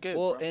 you're good.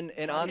 Well, bro.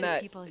 and on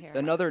that,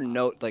 another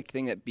note, like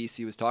thing that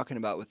BC was talking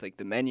about with like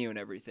the menu and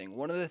everything.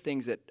 One of the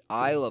things that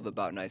I love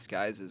about Nice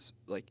Guys is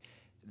like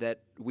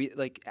that we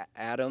like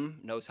Adam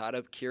knows how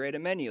to curate a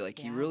menu. Like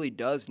he really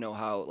does know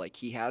how. Like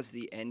he has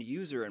the end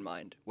user in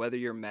mind, whether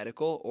you're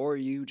medical or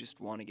you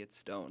just want to get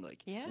stoned.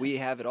 Like we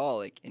have it all.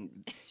 Like and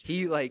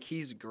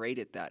he's great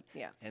at that.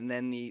 Yeah. And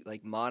then the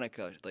like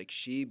Monica, like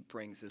she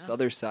brings this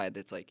other side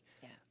that's like.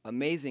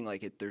 Amazing,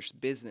 like there's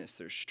business,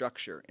 there's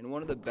structure, and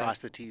one of the best. Cross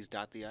the T's,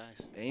 dot the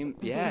I's.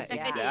 Yeah,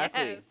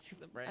 exactly. Yes.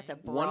 That's a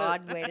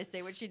broad way to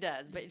say what she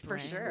does, but for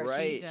sure,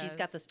 she's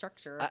got the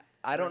structure.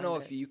 I don't know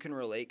if you can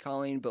relate,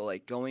 Colleen, but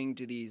like going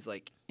to these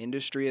like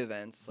industry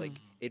events, like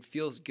it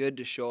feels good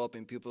to show up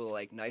and people are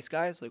like Nice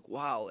Guys, like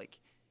wow, like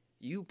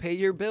you pay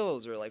your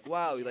bills, or like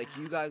wow, like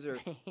you guys are,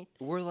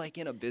 we're like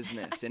in a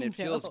business, and it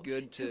feels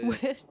good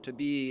to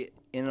be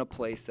in a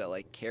place that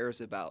like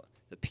cares about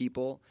the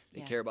people, they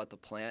care about the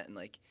plant, and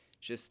like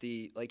just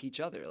the like each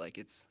other. Like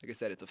it's like I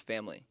said, it's a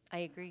family. I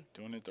agree.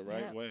 Doing it the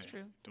right way. It's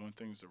true. Doing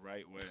things the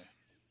right way.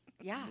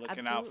 Yeah,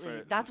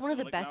 absolutely. That's one of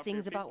the best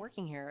things about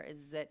working here is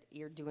that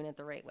you're doing it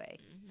the right way.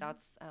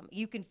 That's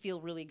you can feel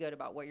really good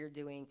about what you're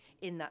doing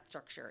in that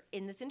structure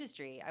in this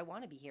industry. I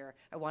want to be here.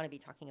 I want to be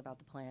talking about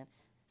the plant.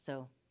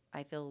 So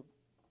I feel,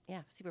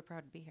 super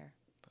proud to be here.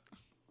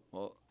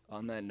 Well,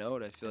 on that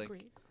note, I feel like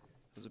it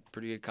was a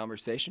pretty good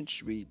conversation.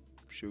 Should we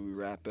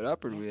wrap it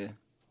up, or do we?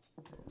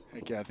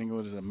 Heck yeah, I think it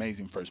was an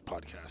amazing first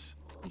podcast.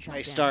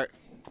 Nice start.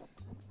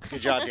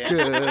 Good job, Dan. You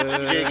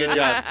did a good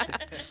job.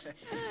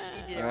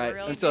 You did all right,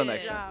 really until good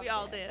next time. We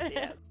all did.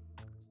 Yeah.